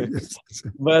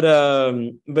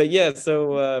yeah.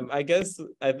 So I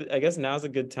guess now's a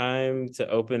good time to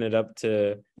open it up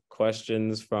to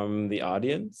questions from the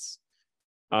audience,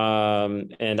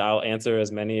 and I'll answer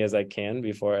as many as I can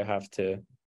before I have to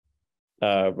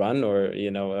run, or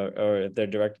you know, or if they're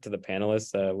directed to the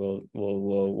panelists,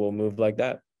 we'll move like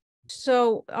that.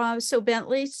 So, so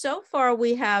Bentley, so far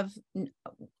we have,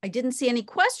 I didn't see any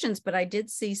questions, but I did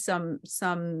see some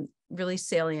really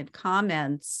salient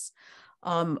comments.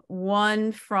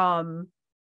 One from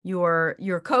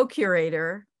your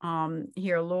co-curator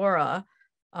here, Laura,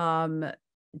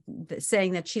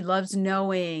 saying that she loves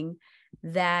knowing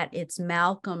that it's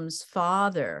Malcolm's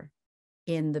father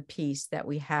in the piece that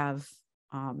we have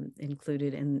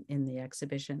included in the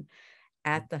exhibition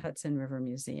at the Hudson River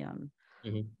Museum.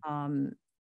 Mm-hmm.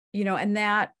 You know, and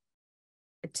that,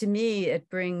 to me, it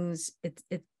brings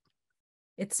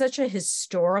it's such a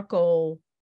historical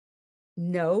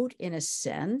note in a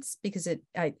sense, because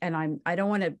I don't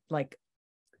want to like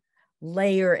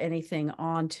layer anything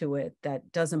onto it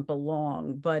that doesn't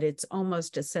belong, but it's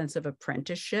almost a sense of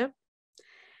apprenticeship.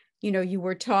 You know, you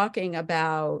were talking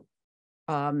about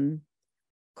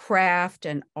craft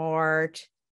and art,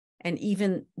 and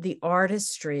even the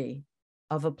artistry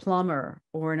of a plumber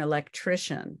or an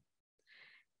electrician,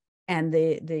 and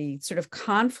the sort of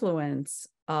confluence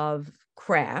of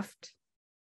craft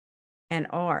and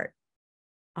art,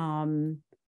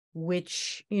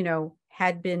 which, you know,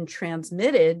 had been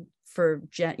transmitted for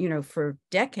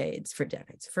decades,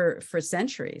 for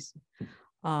centuries,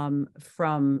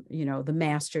 from, you know, the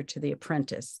master to the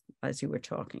apprentice, as you were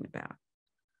talking about.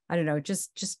 I don't know,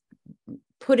 just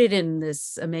put it in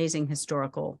this amazing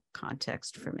historical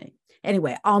context for me.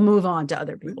 Anyway, I'll move on to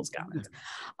other people's comments.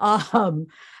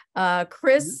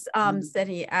 Chris said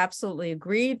he absolutely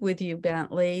agreed with you,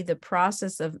 Bentley. The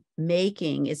process of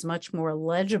making is much more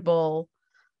legible.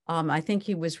 I think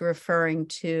he was referring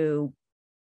to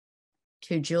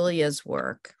Julia's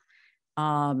work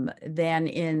than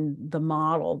in the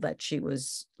model that she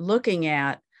was looking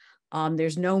at.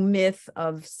 There's no myth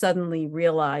of suddenly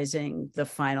realizing the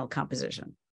final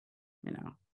composition, you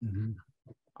know.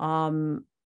 Mm-hmm.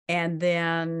 And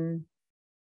then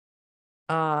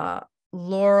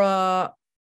Laura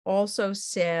also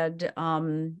said,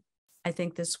 I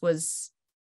think this was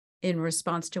in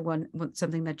response to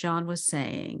something that John was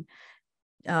saying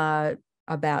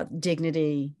about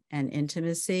dignity and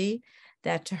intimacy,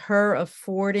 that to her,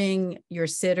 affording your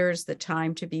sitters the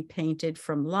time to be painted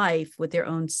from life with their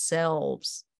own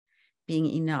selves being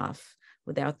enough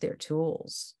without their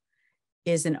tools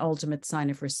is an ultimate sign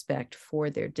of respect for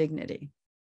their dignity,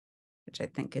 which I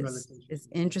think is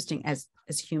interesting as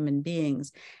human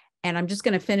beings. And I'm just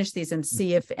going to finish these and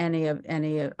see if any of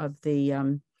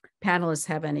the panelists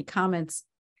have any comments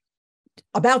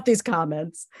about these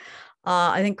comments.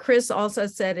 I think Chris also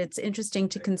said it's interesting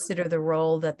to consider the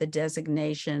role that the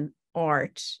designation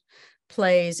art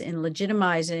plays in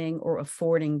legitimizing or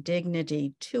affording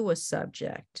dignity to a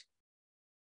subject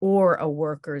or a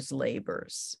worker's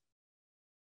labors.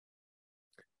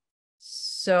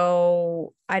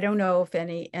 So I don't know if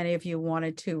any of you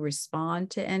wanted to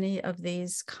respond to any of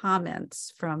these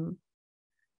comments from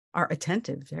our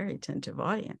very attentive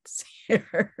audience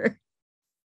here.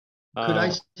 Could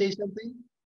I say something?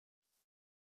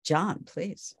 John,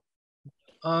 please.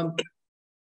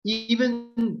 Even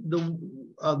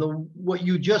the what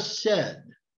you just said,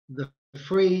 the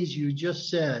phrase you just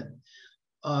said,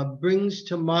 brings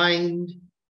to mind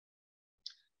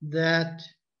that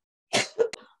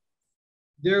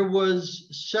there was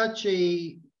such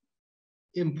a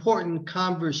important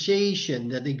conversation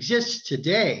that exists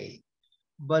today,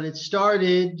 but it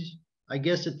started, I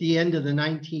guess, at the end of the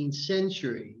 19th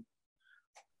century,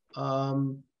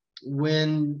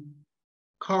 when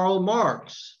Karl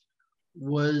Marx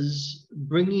was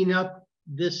bringing up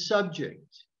this subject.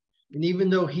 And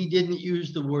even though he didn't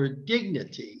use the word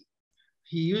dignity,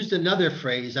 he used another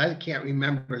phrase. I can't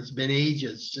remember, it's been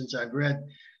ages since I've read,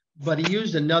 but he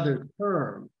used another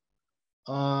term.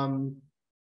 And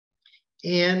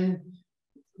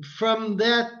from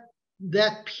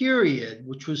that period,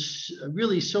 which was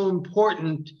really so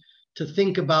important to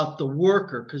think about the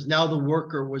worker, because now the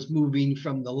worker was moving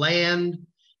from the land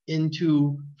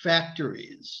into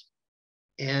factories,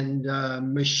 and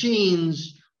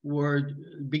machines were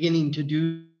beginning to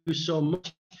do so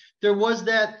much. There was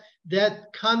that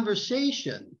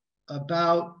conversation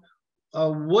about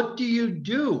what do you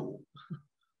do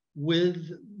with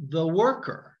the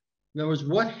worker? In other words,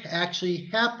 what actually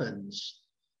happens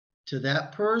to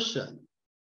that person?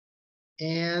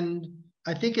 And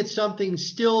I think it's something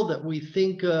still that we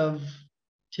think of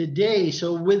today.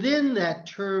 So within that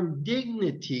term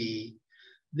dignity,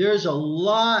 there's a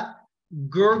lot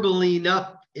gurgling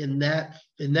up in that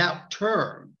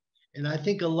term. And I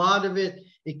think a lot of it,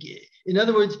 in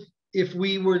other words, if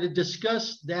we were to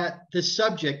discuss this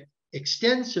subject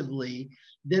extensively,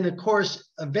 then of course,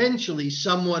 eventually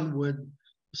someone would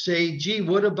say, gee,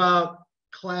 what about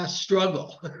class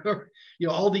struggle?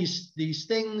 All these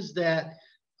things that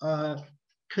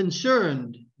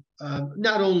concerned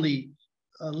not only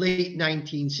late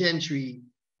 19th century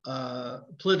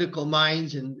political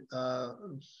minds and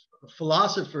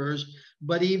philosophers,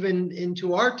 but even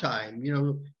into our time,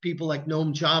 people like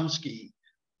Noam Chomsky,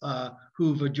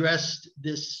 who've addressed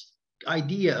this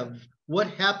idea of what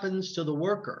happens to the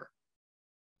worker.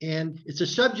 And it's a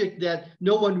subject that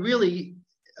no one really,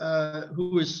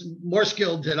 who is more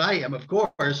skilled than I am, of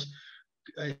course,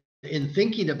 in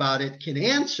thinking about it can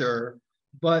answer,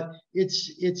 but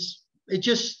it's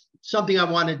just something I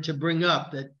wanted to bring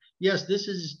up, that yes, this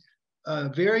is a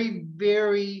very,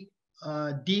 very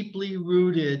deeply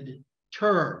rooted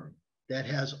term that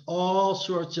has all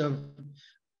sorts of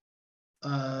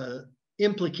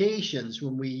implications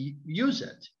when we use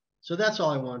it. So that's all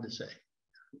I wanted to say.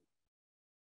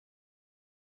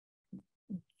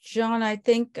 John, I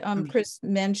think Chris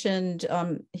mentioned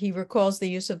he recalls the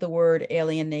use of the word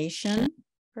alienation,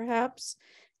 perhaps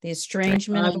the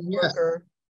estrangement of a worker.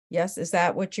 Yes, is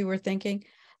that what you were thinking?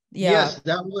 Yeah. Yes,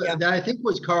 that I think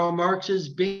was Karl Marx's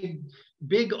big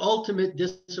ultimate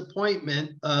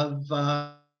disappointment of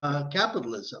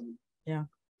capitalism. Yeah,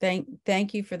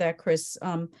 thank you for that, Chris.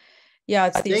 Yeah,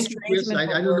 it's the thank you, Chris. I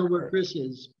don't know where worker. Chris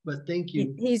is, but thank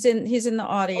you. He's in the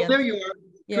audience. Oh, there you are.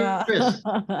 Yeah, Chris.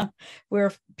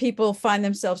 where people find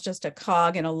themselves just a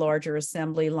cog in a larger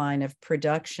assembly line of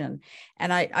production.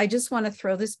 And I just want to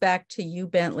throw this back to you,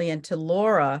 Bentley, and to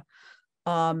Laura.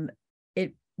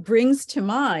 It brings to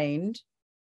mind,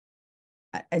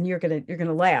 and you're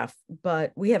gonna laugh,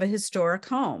 but we have a historic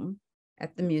home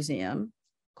at the museum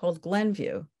called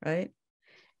Glenview, right?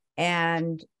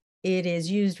 And it is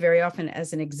used very often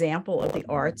as an example of the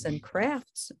arts and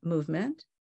crafts movement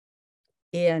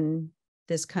in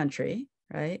this country,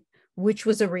 right? Which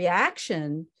was a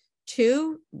reaction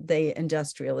to the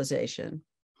industrialization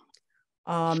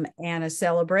and a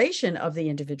celebration of the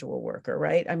individual worker,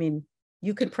 right? I mean,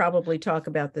 you could probably talk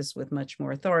about this with much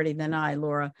more authority than I,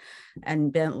 Laura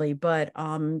and Bentley, but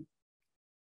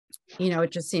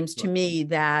it just seems to me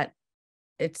that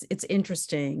it's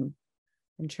interesting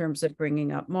in terms of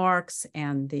bringing up Marx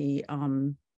and the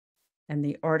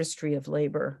artistry of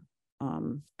labor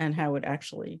and how it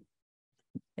actually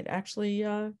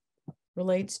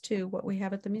relates to what we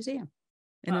have at the museum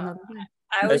in another way.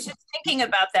 I was just thinking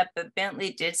about that, but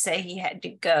Bentley did say he had to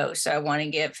go, so I want to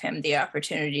give him the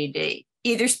opportunity to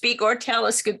either speak or tell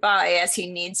us goodbye, as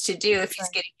he needs to do if he's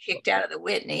getting kicked out of the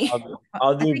Whitney.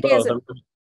 I'll do both.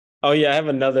 Oh yeah, I have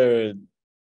another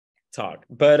talk,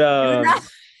 but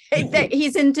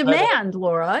he's in demand,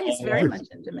 Laura. He's very much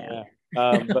in demand.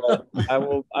 Yeah. But I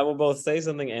will both say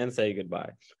something and say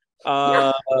goodbye.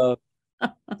 So,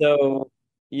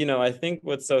 I think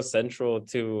what's so central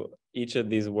to each of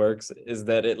these works is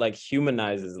that it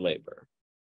humanizes labor.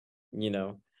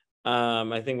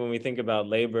 I think when we think about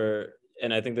labor,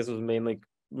 and I think this was mainly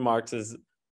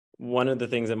one of the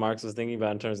things that Marx was thinking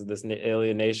about in terms of this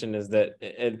alienation, is that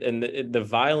the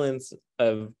violence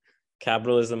of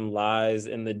capitalism lies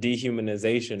in the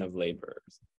dehumanization of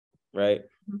laborers, right?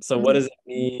 Mm-hmm. So what does it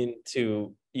mean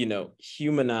to,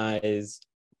 humanize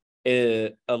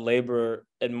a laborer,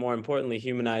 and more importantly,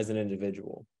 humanize an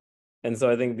individual? And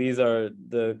so I think these are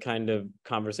the kind of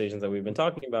conversations that we've been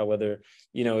talking about, whether,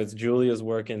 it's Julia's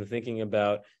work in thinking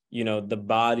about, the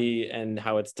body and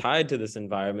how it's tied to this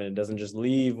environment. It doesn't just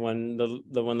leave when the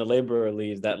laborer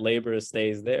leaves, that labor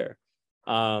stays there.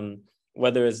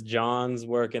 Whether it's John's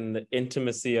work in the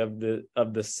intimacy of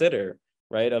the sitter,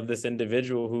 right, of this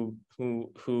individual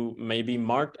who may be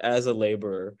marked as a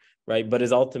laborer, right, but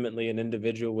is ultimately an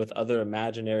individual with other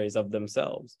imaginaries of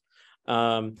themselves.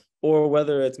 Or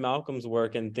whether it's Malcolm's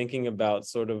work in thinking about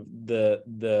sort of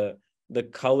the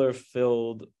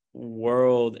color-filled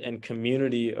world and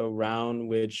community around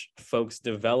which folks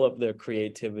develop their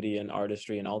creativity and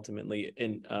artistry, and ultimately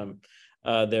in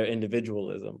their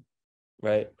individualism,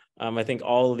 right? I think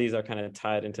all of these are kind of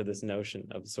tied into this notion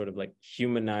of sort of like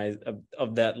humanize,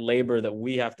 of that labor that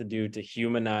we have to do to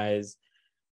humanize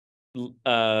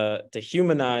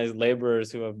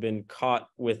laborers who have been caught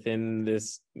within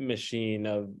this machine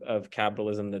of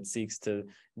capitalism that seeks to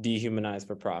dehumanize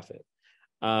for profit.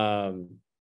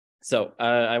 So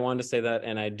I wanted to say that,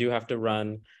 and I do have to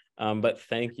run, but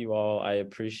thank you all. I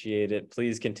appreciate it.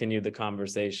 Please continue the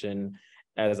conversation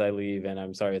as I leave, and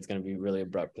I'm sorry it's going to be really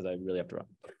abrupt because I really have to run.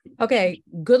 Okay,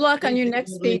 good luck on your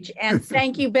next speech, and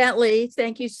thank you, Bentley.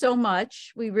 Thank you so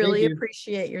much. We really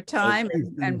appreciate your time,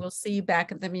 and we'll see you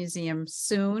back at the museum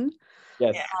soon.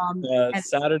 Yes,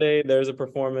 Saturday there's a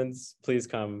performance. Please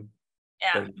come.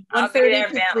 Yeah,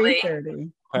 1:30 to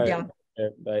 3:30. All right. Yeah.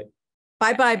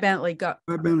 Bye. Bye, Bentley. Go.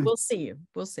 Bye, Bentley. We'll see you.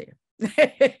 We'll see you.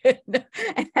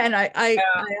 And I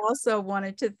also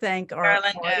wanted to thank our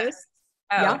artists.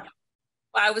 Well,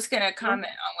 I was going to comment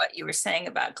on what you were saying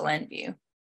about Glenview.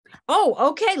 Oh,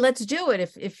 okay. Let's do it.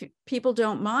 If people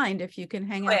don't mind, if you can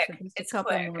hang out for just a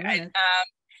couple more minutes.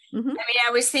 I mean,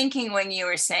 I was thinking when you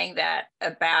were saying that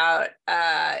about,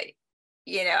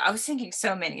 you know, I was thinking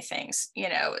so many things, you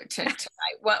know, tonight.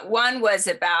 One was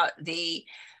about the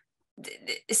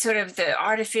sort of the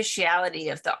artificiality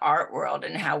of the art world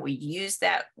and how we use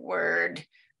that word.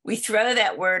 We throw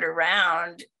that word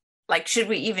around. Like, should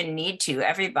we even need to?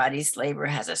 Everybody's labor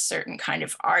has a certain kind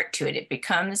of art to it. It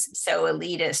becomes so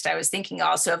elitist. I was thinking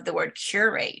also of the word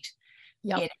curate,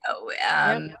 you know,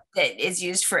 that is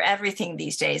used for everything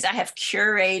these days. I have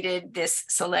curated this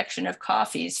selection of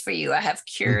coffees for you. I have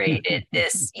curated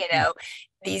this, you know,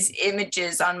 these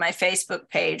images on my Facebook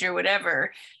page or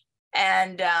whatever.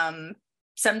 And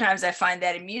sometimes I find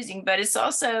that amusing, but it's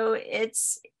also,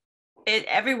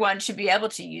 everyone should be able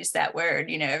to use that word.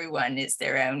 You know, everyone is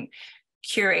their own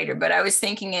curator. But I was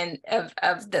thinking of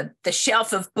the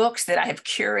shelf of books that I have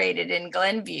curated in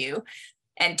Glenview,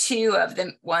 and two of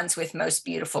the ones with most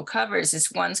beautiful covers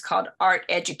is one's called Art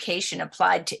Education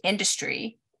Applied to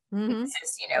Industry. This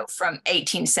is, you know, from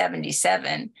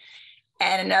 1877.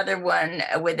 And another one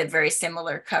with a very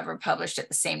similar cover published at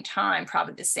the same time,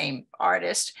 probably the same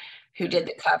artist who did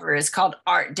the cover, is called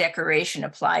Art Decoration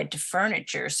Applied to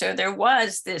Furniture. So there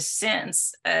was this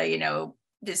sense, you know,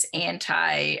 this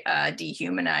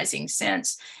anti-dehumanizing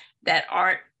sense that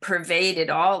art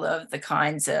pervaded all of the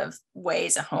kinds of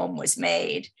ways a home was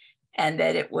made, and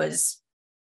that it was,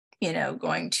 you know,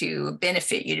 going to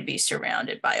benefit you to be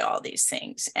surrounded by all these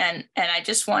things. And I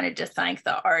just wanted to thank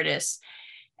the artists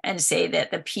and say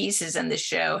that the pieces in the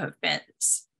show have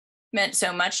meant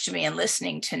so much to me, and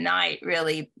listening tonight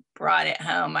really brought it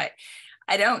home. I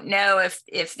don't know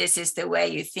if this is the way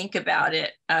you think about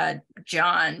it,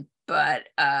 John, but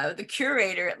the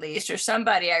curator, at least, or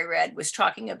somebody I read, was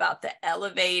talking about the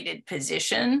elevated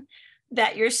position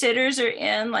that your sitters are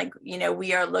in. Like, you know,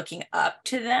 we are looking up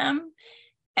to them,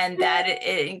 and that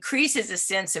it increases a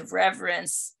sense of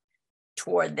reverence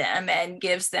toward them and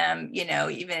gives them, you know,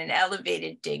 even an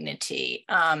elevated dignity.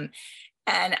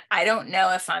 And I don't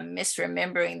know if I'm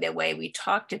misremembering the way we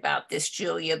talked about this,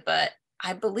 Julia, but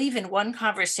I believe in one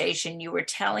conversation you were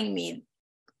telling me,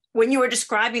 when you were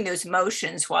describing those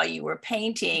motions while you were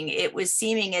painting, it was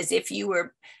seeming as if you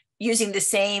were using the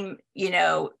same, you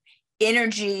know,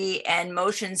 energy and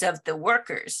motions of the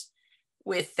workers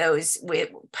with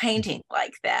painting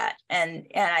like that. And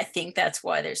I think that's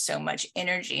why there's so much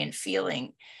energy and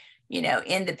feeling, you know,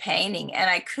 in the painting. And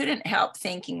I couldn't help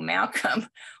thinking, Malcolm,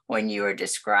 when you were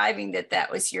describing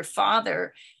that was your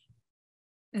father,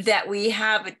 that we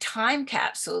have a time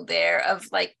capsule there of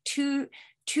like two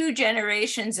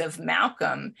generations of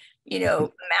Malcolm, you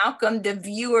know, Malcolm, the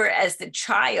viewer as the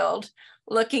child,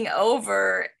 looking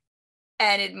over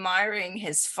and admiring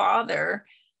his father,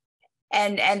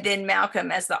 and then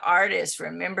Malcolm as the artist,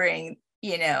 remembering,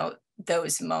 you know,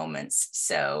 those moments.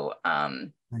 So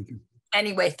thank you.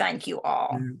 Anyway, thank you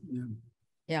all.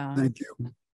 Yeah. Thank you.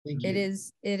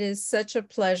 It is such a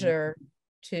pleasure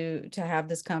to have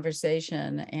this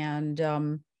conversation,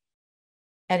 and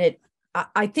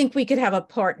I think we could have a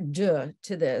part deux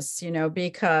to this, you know,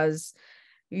 because,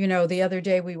 you know, the other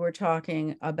day we were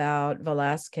talking about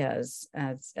Velázquez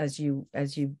as you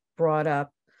brought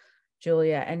up,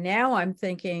 Julia, and now I'm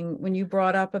thinking, when you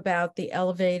brought up about the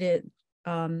elevated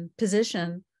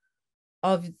position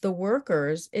of the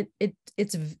workers,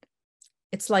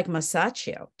 it's like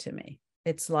Masaccio to me.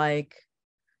 It's like,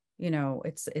 you know,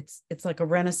 it's like a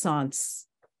Renaissance.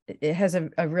 It has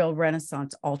a real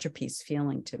Renaissance altarpiece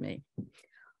feeling to me,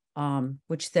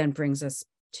 which then brings us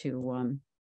to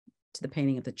the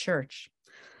painting of the church.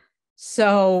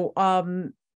 So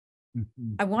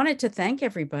I wanted to thank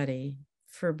everybody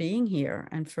for being here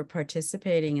and for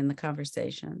participating in the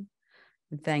conversation.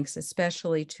 And thanks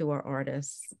especially to our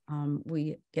artists.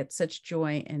 We get such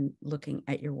joy in looking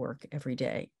at your work every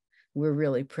day. We're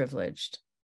really privileged.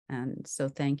 And so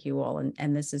thank you all.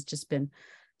 And this has just been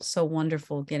so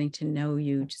wonderful getting to know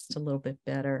you just a little bit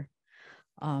better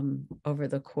over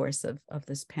the course of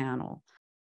this panel.